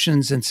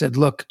communications and said,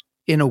 look,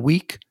 in a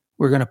week,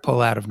 we're going to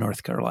pull out of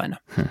North Carolina.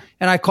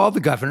 And I called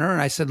the governor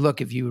and I said,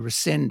 look, if you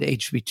rescind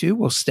HB2,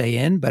 we'll stay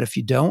in. But if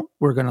you don't,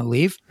 we're going to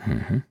leave.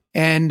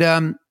 And,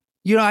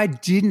 I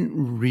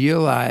didn't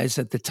realize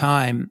at the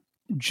time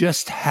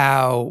just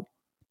how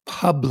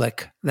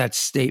public that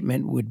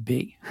statement would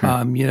be.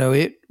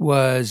 It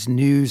was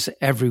news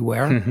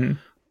everywhere.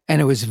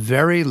 And it was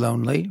very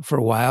lonely for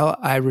a while.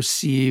 I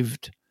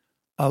received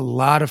a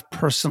lot of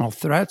personal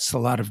threats, a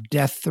lot of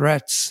death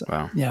threats.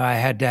 Wow. I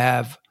had to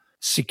have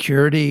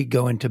security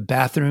go into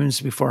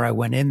bathrooms before I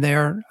went in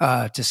there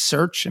to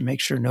search and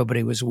make sure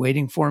nobody was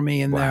waiting for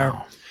me in there.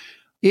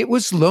 It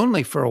was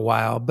lonely for a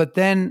while, but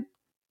then,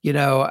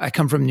 I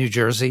come from New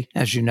Jersey,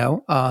 as you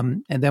know.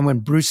 And then when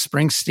Bruce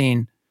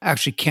Springsteen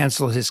actually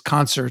canceled his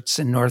concerts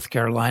in North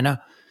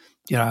Carolina,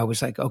 I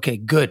was like, okay,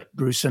 good.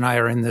 Bruce and I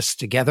are in this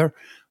together.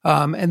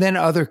 And then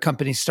other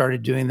companies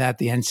started doing that.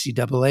 The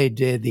NCAA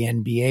did, the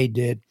NBA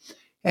did.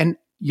 And,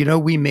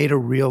 we made a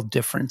real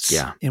difference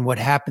in what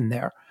happened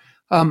there.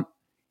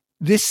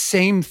 This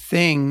same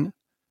thing,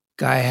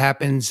 Guy,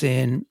 happens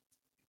in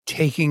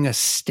taking a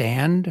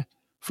stand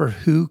for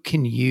who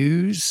can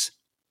use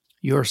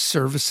your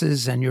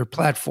services and your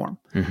platform.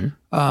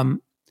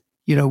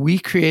 We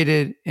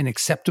created an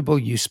acceptable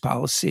use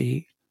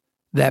policy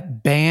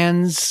that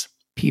bans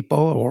people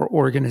or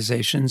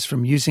organizations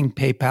from using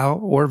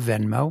PayPal or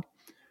Venmo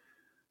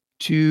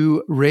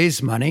to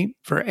raise money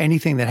for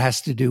anything that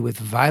has to do with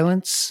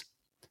violence,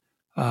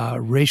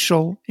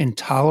 racial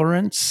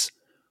intolerance,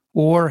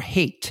 or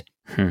hate.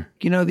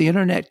 The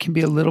internet can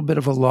be a little bit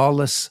of a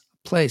lawless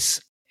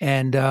place.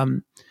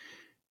 And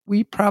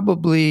we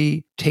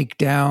probably take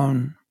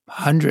down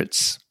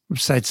hundreds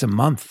of sites a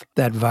month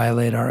that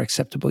violate our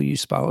acceptable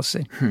use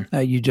policy.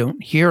 You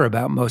don't hear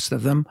about most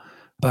of them,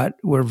 but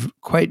we're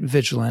quite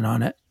vigilant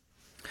on it.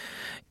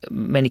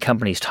 Many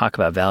companies talk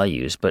about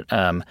values, but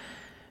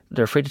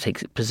they're afraid to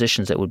take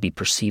positions that would be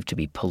perceived to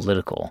be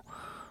political.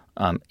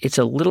 It's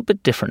a little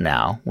bit different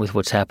now with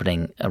what's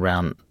happening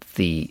around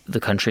the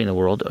country and the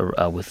world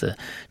with the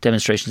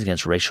demonstrations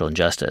against racial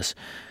injustice.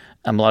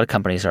 A lot of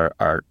companies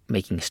are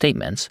making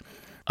statements,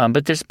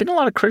 but there's been a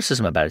lot of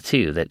criticism about it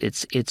too, that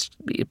it's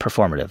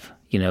performative.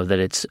 That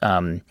it's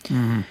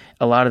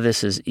a lot of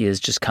this is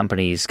just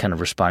companies kind of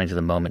responding to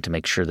the moment to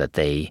make sure that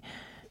they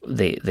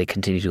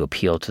continue to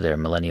appeal to their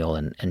millennial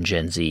and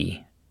Gen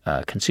Z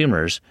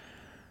consumers.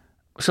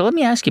 So let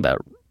me ask you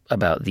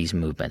about these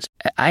movements.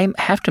 I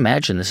have to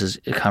imagine this is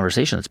a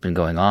conversation that's been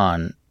going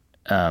on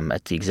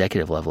at the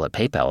executive level at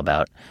PayPal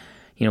about,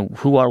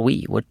 who are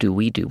we? What do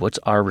we do? What's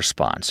our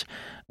response?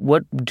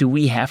 What do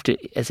we have to,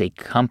 as a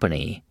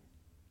company,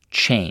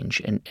 change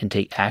and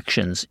take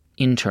actions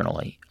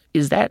internally?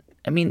 Is that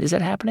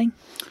happening?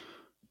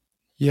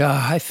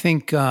 Yeah, I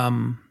think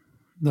the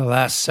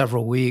last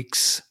several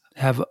weeks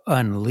have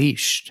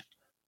unleashed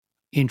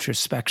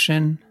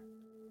introspection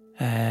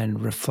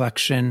and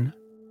reflection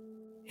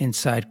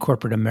inside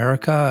corporate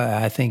America,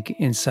 I think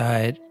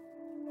inside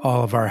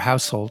all of our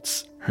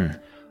households.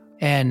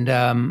 And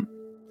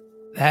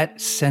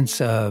that sense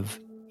of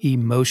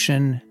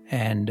emotion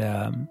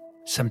and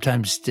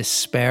sometimes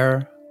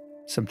despair,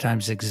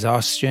 sometimes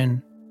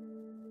exhaustion,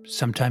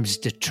 sometimes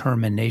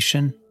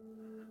determination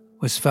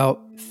was felt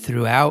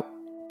throughout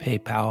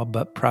PayPal,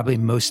 but probably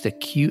most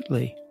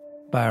acutely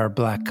by our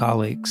Black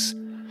colleagues.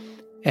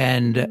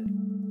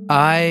 And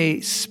I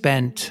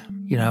spent,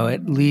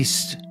 at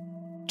least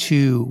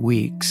 2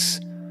 weeks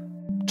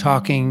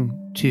talking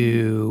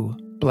to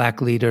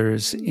Black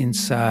leaders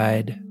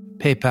inside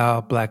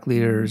PayPal, Black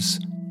leaders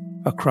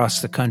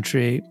across the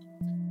country,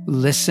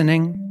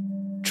 listening,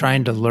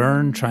 trying to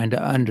learn, trying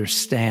to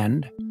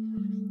understand.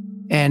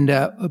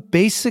 And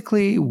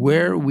basically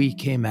where we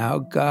came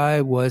out,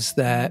 Guy, was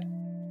that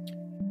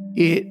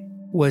it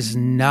was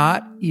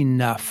not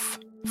enough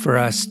for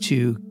us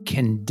to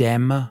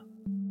condemn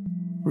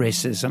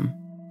racism,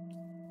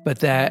 but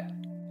that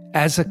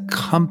as a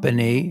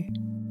company,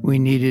 we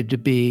needed to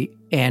be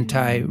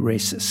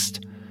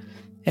anti-racist.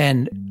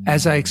 And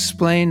as I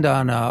explained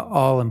on an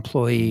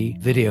all-employee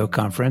video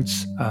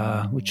conference,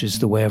 which is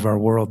the way of our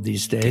world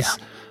these days,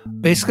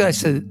 basically I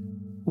said,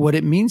 what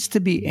it means to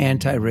be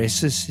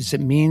anti-racist is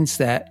it means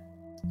that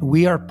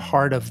we are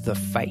part of the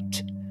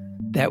fight,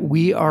 that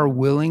we are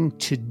willing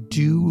to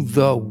do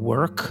the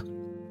work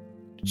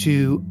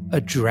to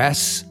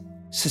address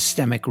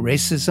systemic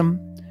racism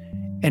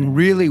And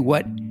really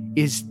what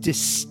is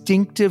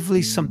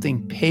distinctively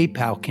something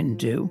PayPal can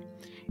do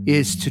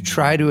is to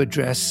try to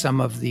address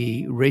some of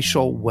the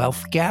racial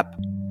wealth gap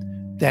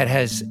that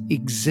has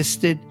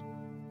existed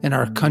in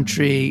our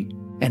country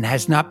and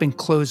has not been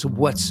closed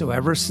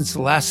whatsoever since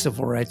the last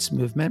civil rights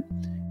movement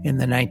in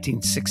the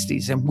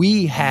 1960s. And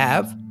we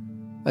have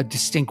a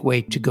distinct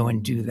way to go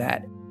and do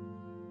that.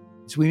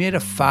 So we made a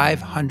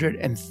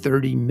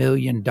 $530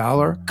 million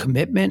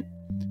commitment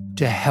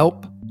to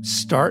help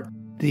start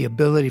the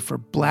ability for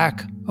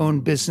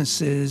Black-owned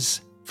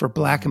businesses, for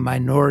Black and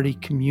minority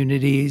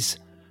communities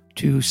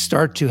to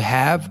start to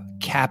have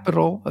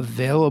capital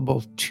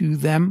available to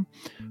them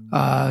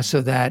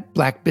so that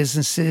Black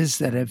businesses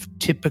that have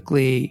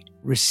typically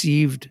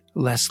received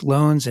less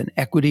loans and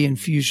equity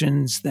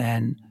infusions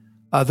than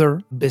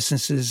other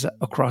businesses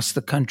across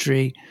the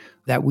country,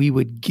 that we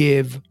would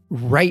give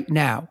right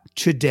now,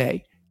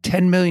 today,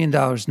 $10 million,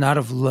 not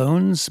of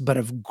loans, but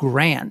of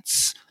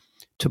grants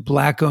to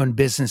Black-owned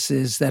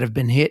businesses that have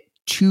been hit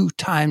 2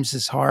 times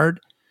as hard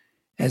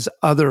as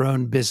other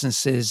owned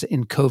businesses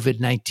in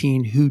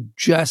COVID-19 who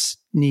just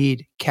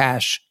need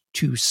cash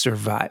to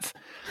survive.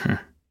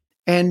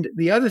 And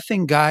the other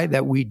thing, Guy,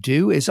 that we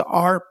do is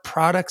our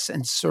products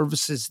and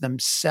services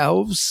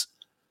themselves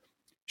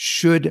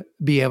should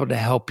be able to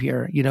help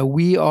here. You know,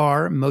 we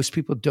are, most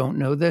people don't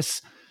know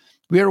this,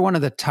 we are one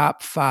of the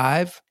top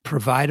 5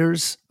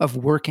 providers of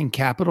working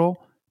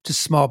capital to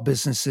small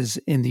businesses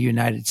in the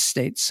United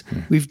States.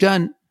 We've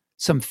done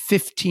some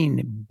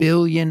 $15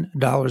 billion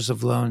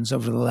of loans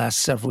over the last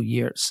several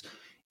years.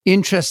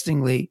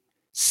 Interestingly,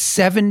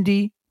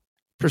 70%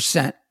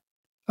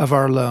 of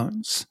our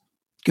loans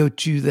go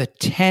to the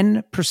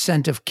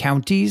 10% of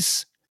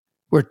counties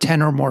where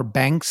 10 or more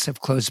banks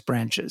have closed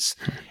branches.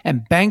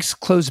 And banks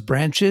close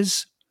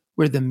branches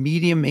where the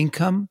median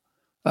income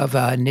of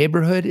a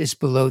neighborhood is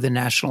below the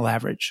national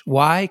average.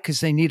 Why? Because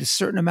they need a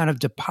certain amount of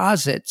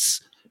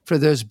deposits for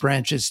those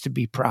branches to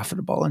be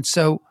profitable. And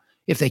so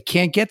if they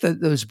can't get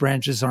those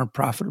branches aren't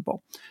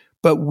profitable.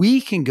 But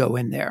we can go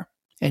in there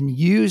and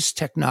use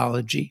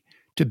technology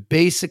to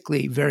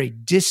basically very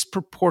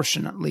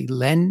disproportionately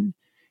lend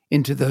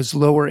into those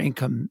lower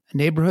income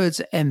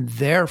neighborhoods and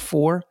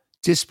therefore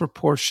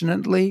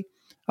disproportionately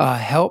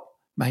help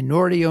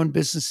minority-owned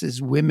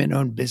businesses,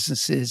 women-owned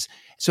businesses.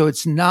 So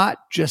it's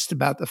not just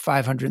about the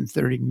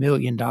 $530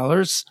 million,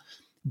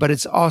 but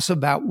it's also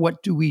about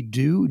what do we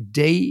do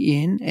day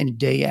in and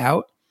day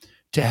out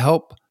to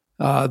help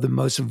the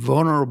most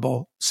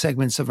vulnerable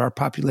segments of our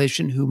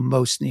population who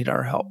most need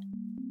our help.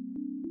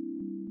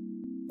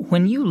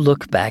 When you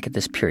look back at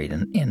this period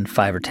in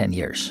 5 or 10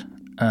 years,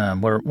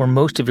 where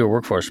most of your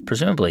workforce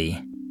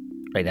presumably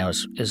right now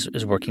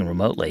is working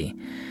remotely,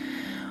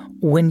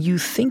 when you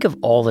think of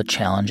all the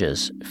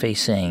challenges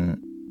facing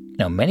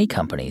many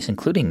companies,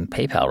 including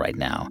PayPal right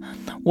now,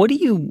 what do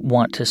you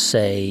want to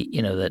say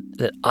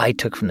that I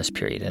took from this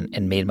period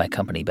and made my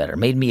company better,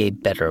 made me a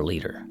better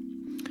leader?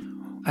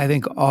 I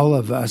think all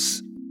of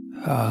us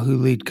who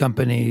lead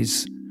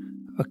companies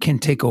can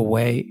take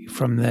away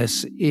from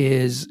this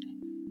is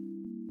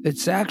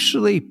it's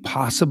actually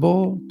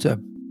possible to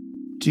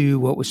do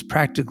what was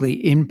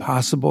practically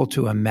impossible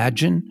to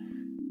imagine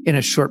in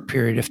a short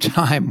period of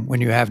time when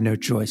you have no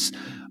choice.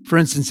 For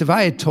instance, if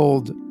I had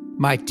told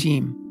my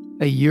team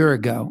a year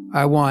ago,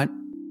 I want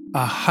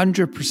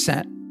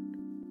 100%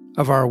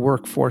 of our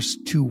workforce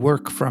to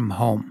work from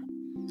home,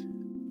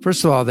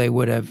 first of all, they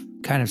would have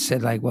kind of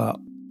said like,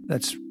 well,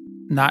 that's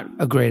not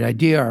a great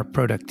idea. Our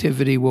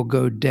productivity will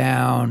go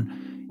down.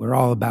 We're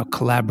all about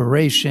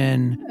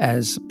collaboration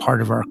as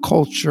part of our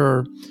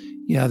culture.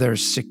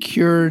 There's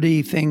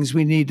security things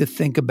we need to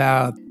think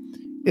about.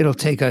 It'll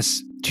take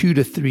us 2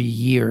 to 3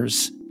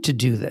 years to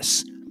do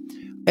this.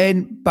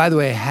 And by the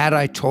way, had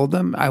I told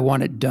them I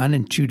want it done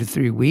in 2 to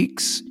 3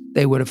 weeks,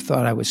 they would have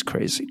thought I was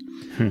crazy.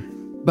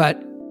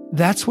 But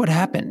that's what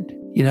happened.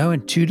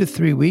 In 2 to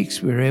 3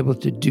 weeks, we were able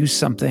to do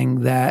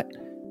something that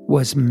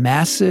was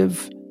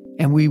massive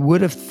and we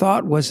would have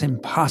thought was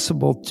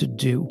impossible to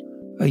do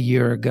a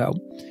year ago.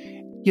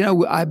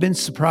 I've been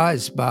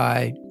surprised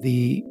by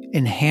the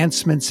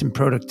enhancements in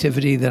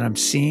productivity that I'm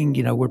seeing.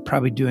 We're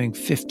probably doing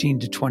 15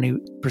 to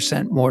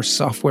 20% more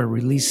software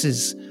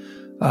releases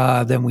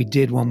than we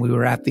did when we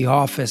were at the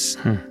office.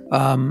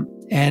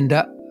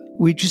 And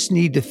we just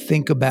need to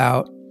think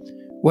about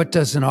what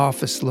does an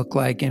office look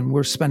like? And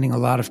we're spending a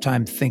lot of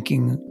time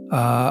thinking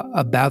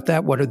about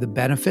that. What are the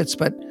benefits?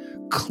 But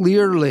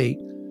clearly,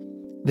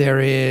 there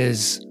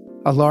is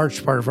a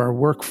large part of our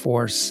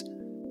workforce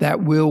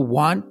that will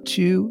want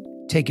to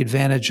take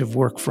advantage of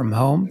work from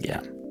home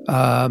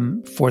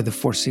for the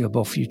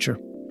foreseeable future.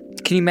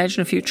 Can you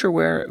imagine a future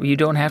where you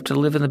don't have to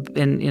live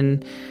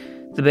in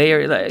the Bay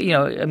Area?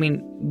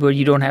 Where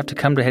you don't have to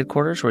come to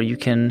headquarters, where you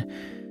can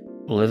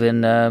live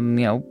in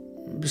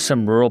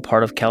some rural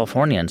part of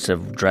California instead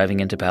of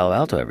driving into Palo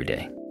Alto every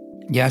day?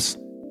 Yes,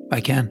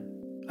 I can.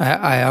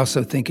 I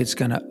also think it's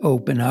going to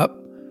open up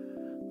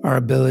our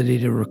ability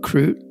to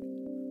recruit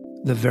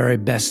the very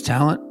best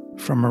talent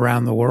from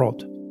around the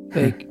world.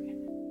 Like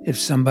if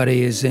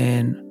somebody is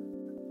in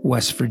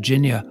West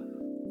Virginia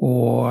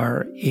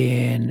or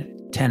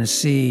in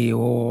Tennessee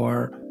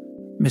or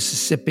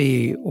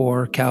Mississippi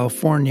or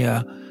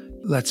California.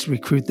 Let's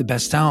recruit the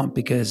best talent,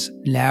 because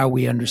now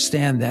we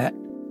understand that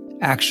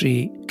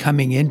actually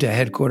coming into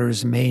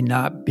headquarters may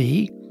not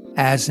be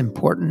as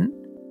important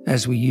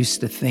as we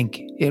used to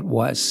think it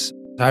was.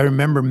 I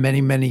remember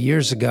many, many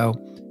years ago,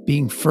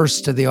 being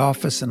first to the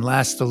office and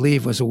last to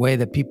leave was a way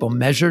that people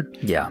measured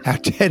how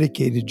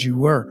dedicated you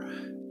were,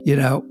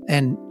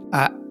 and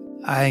I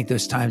think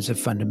those times have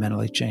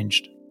fundamentally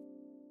changed.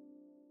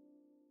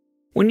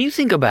 When you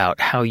think about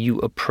how you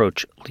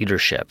approach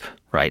leadership,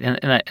 right, and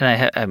I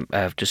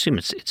have to assume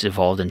it's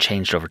evolved and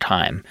changed over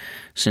time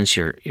since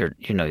you're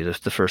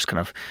the first kind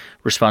of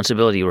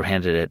responsibility you were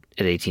handed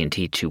at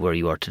AT&T to where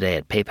you are today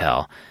at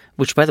PayPal.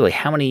 Which, by the way,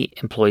 how many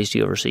employees do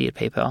you oversee at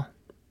PayPal?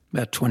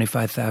 About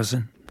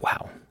 25,000.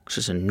 Wow, this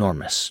is an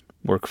enormous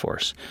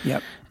workforce.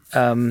 Yep.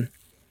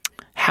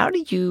 How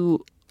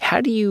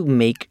do you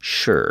make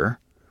sure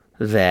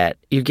that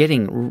you're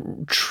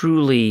getting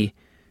truly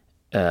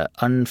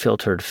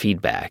unfiltered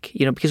feedback?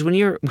 Because when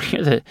you're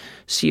the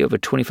CEO of a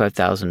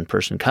 25,000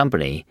 person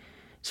company,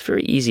 it's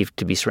very easy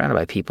to be surrounded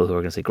by people who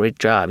are going to say, "Great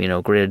job,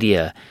 great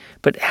idea."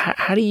 But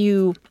how do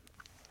you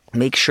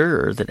make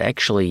sure that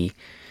actually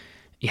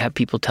you have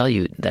people tell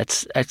you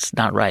that's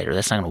not right, or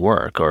that's not going to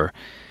work, or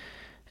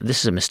this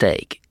is a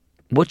mistake?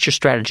 What's your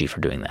strategy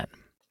for doing that?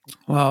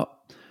 Well,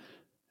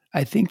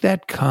 I think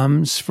that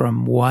comes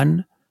from,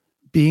 one,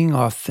 being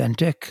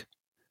authentic,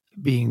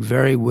 being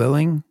very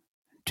willing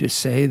to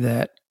say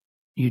that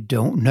you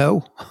don't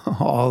know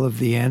all of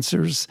the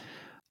answers.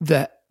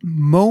 The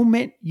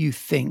moment you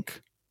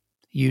think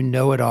you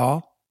know it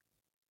all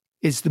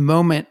is the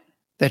moment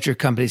that your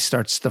company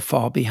starts to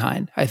fall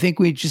behind. I think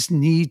we just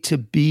need to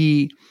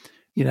be,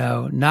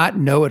 not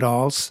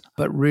know-it-alls,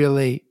 but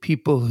really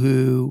people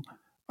who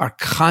are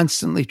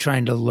constantly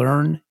trying to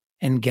learn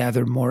and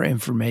gather more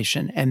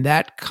information. And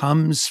that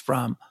comes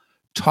from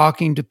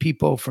talking to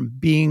people, from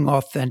being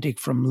authentic,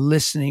 from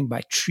listening,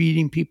 by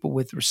treating people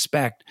with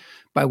respect,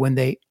 by when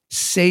they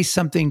say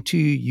something to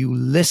you, you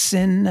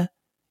listen,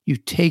 you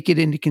take it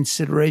into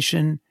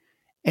consideration,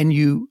 and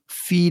you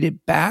feed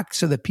it back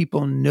so that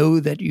people know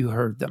that you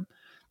heard them.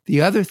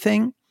 The other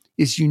thing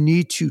is you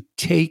need to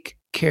take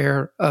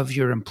care of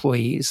your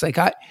employees.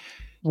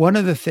 One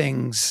of the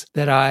things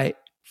that I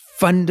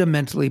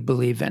fundamentally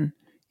believe in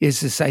is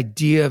this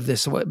idea of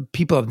this, what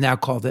people have now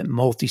called it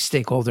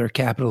multi-stakeholder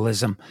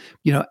capitalism.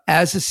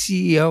 As a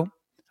CEO,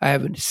 I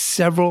have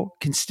several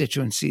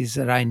constituencies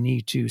that I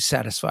need to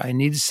satisfy. I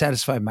need to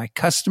satisfy my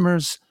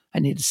customers. I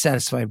need to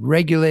satisfy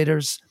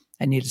regulators.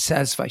 I need to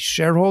satisfy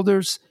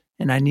shareholders.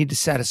 And I need to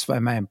satisfy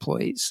my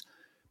employees.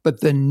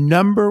 But the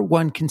number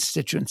one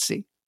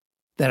constituency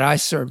that I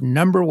serve,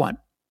 number one,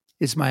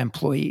 is my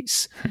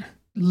employees.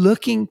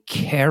 Looking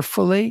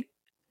carefully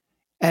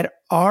at,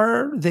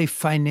 are they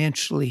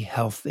financially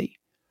healthy?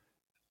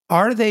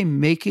 Are they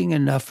making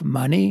enough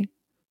money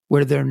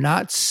where they're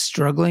not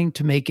struggling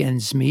to make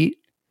ends meet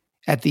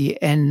at the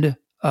end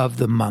of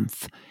the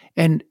month?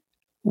 And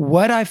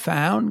what I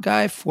found,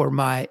 Guy, for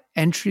my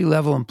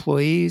entry-level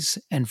employees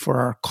and for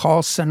our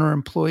call center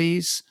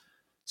employees,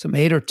 some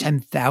 8,000 or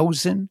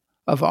 10,000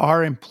 of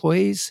our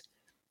employees,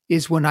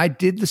 is when I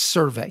did the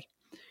survey,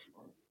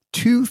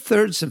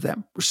 2/3 of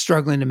them were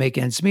struggling to make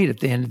ends meet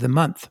at the end of the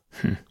month.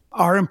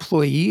 Our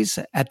employees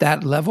at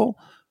that level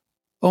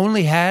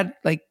only had,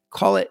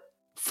 call it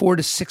 4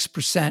 to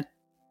 6%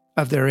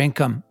 of their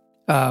income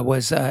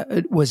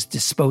was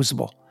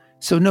disposable.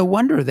 So no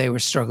wonder they were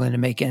struggling to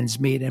make ends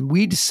meet. And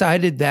we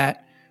decided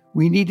that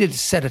we needed to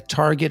set a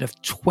target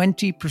of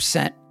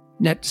 20%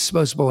 net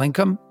disposable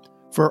income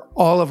for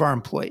all of our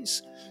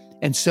employees.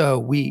 And so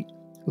we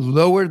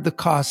lowered the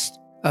cost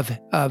of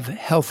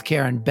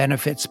healthcare and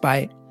benefits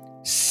by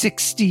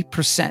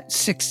 60%,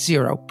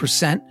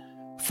 60%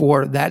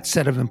 for that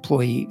set of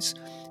employees.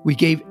 We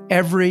gave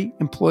every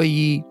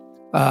employee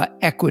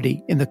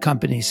equity in the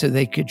company so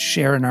they could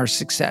share in our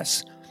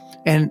success.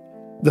 And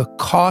the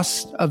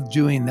cost of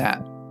doing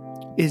that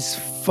is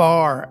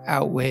far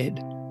outweighed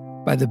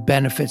by the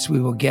benefits we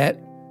will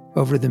get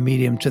over the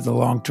medium to the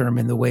long term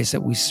in the ways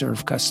that we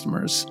serve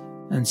customers.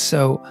 And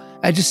so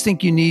I just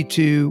think you need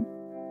to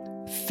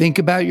think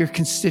about your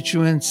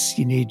constituents.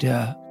 You need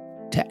to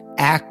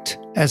act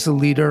as a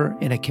leader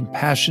in a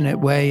compassionate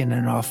way, in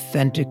an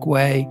authentic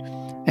way,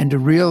 and to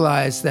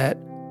realize that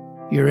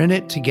you're in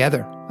it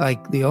together.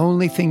 The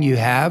only thing you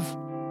have,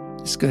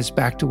 this goes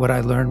back to what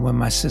I learned when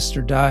my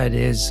sister died,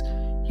 is,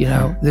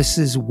 this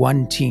is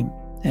one team.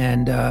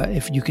 And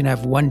if you can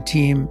have one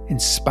team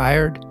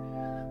inspired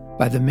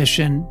by the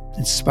mission,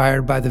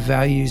 inspired by the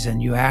values,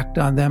 and you act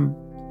on them,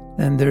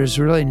 then there's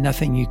really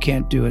nothing you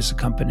can't do as a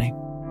company.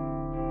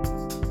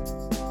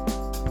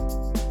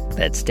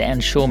 That's Dan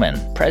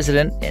Schulman,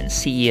 President and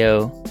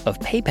CEO of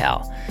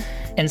PayPal.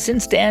 And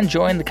since Dan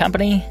joined the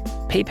company,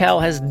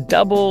 PayPal has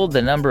doubled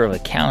the number of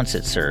accounts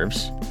it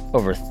serves,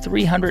 over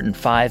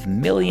 305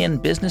 million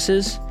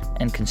businesses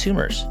and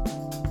consumers.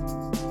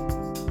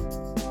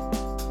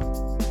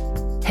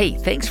 Hey,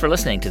 thanks for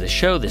listening to the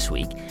show this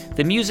week.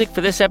 The music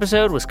for this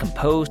episode was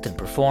composed and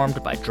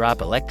performed by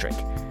Drop Electric.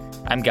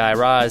 I'm Guy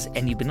Raz,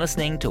 and you've been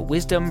listening to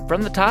Wisdom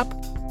from the Top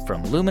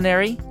from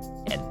Luminary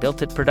and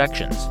Built It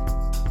Productions.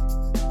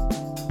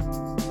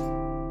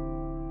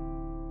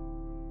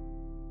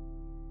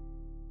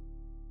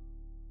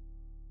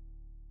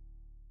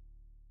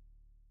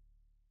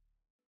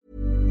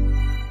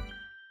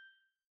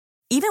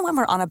 Even when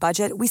we're on a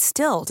budget, we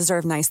still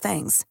deserve nice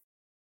things.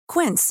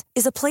 Quince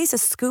is a place to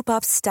scoop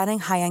up stunning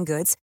high-end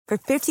goods for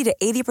 50 to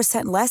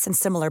 80% less than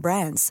similar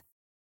brands.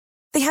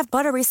 They have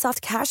buttery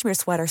soft cashmere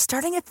sweaters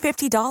starting at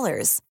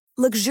 $50,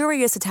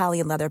 luxurious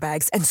Italian leather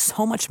bags, and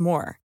so much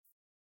more.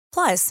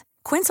 Plus,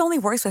 Quince only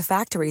works with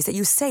factories that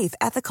use safe,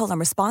 ethical, and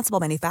responsible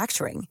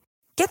manufacturing.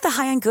 Get the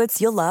high-end goods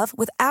you'll love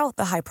without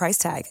the high price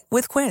tag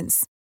with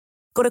Quince.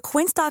 Go to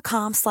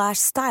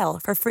quince.com/style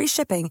for free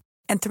shipping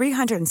and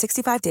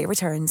 365-day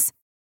returns.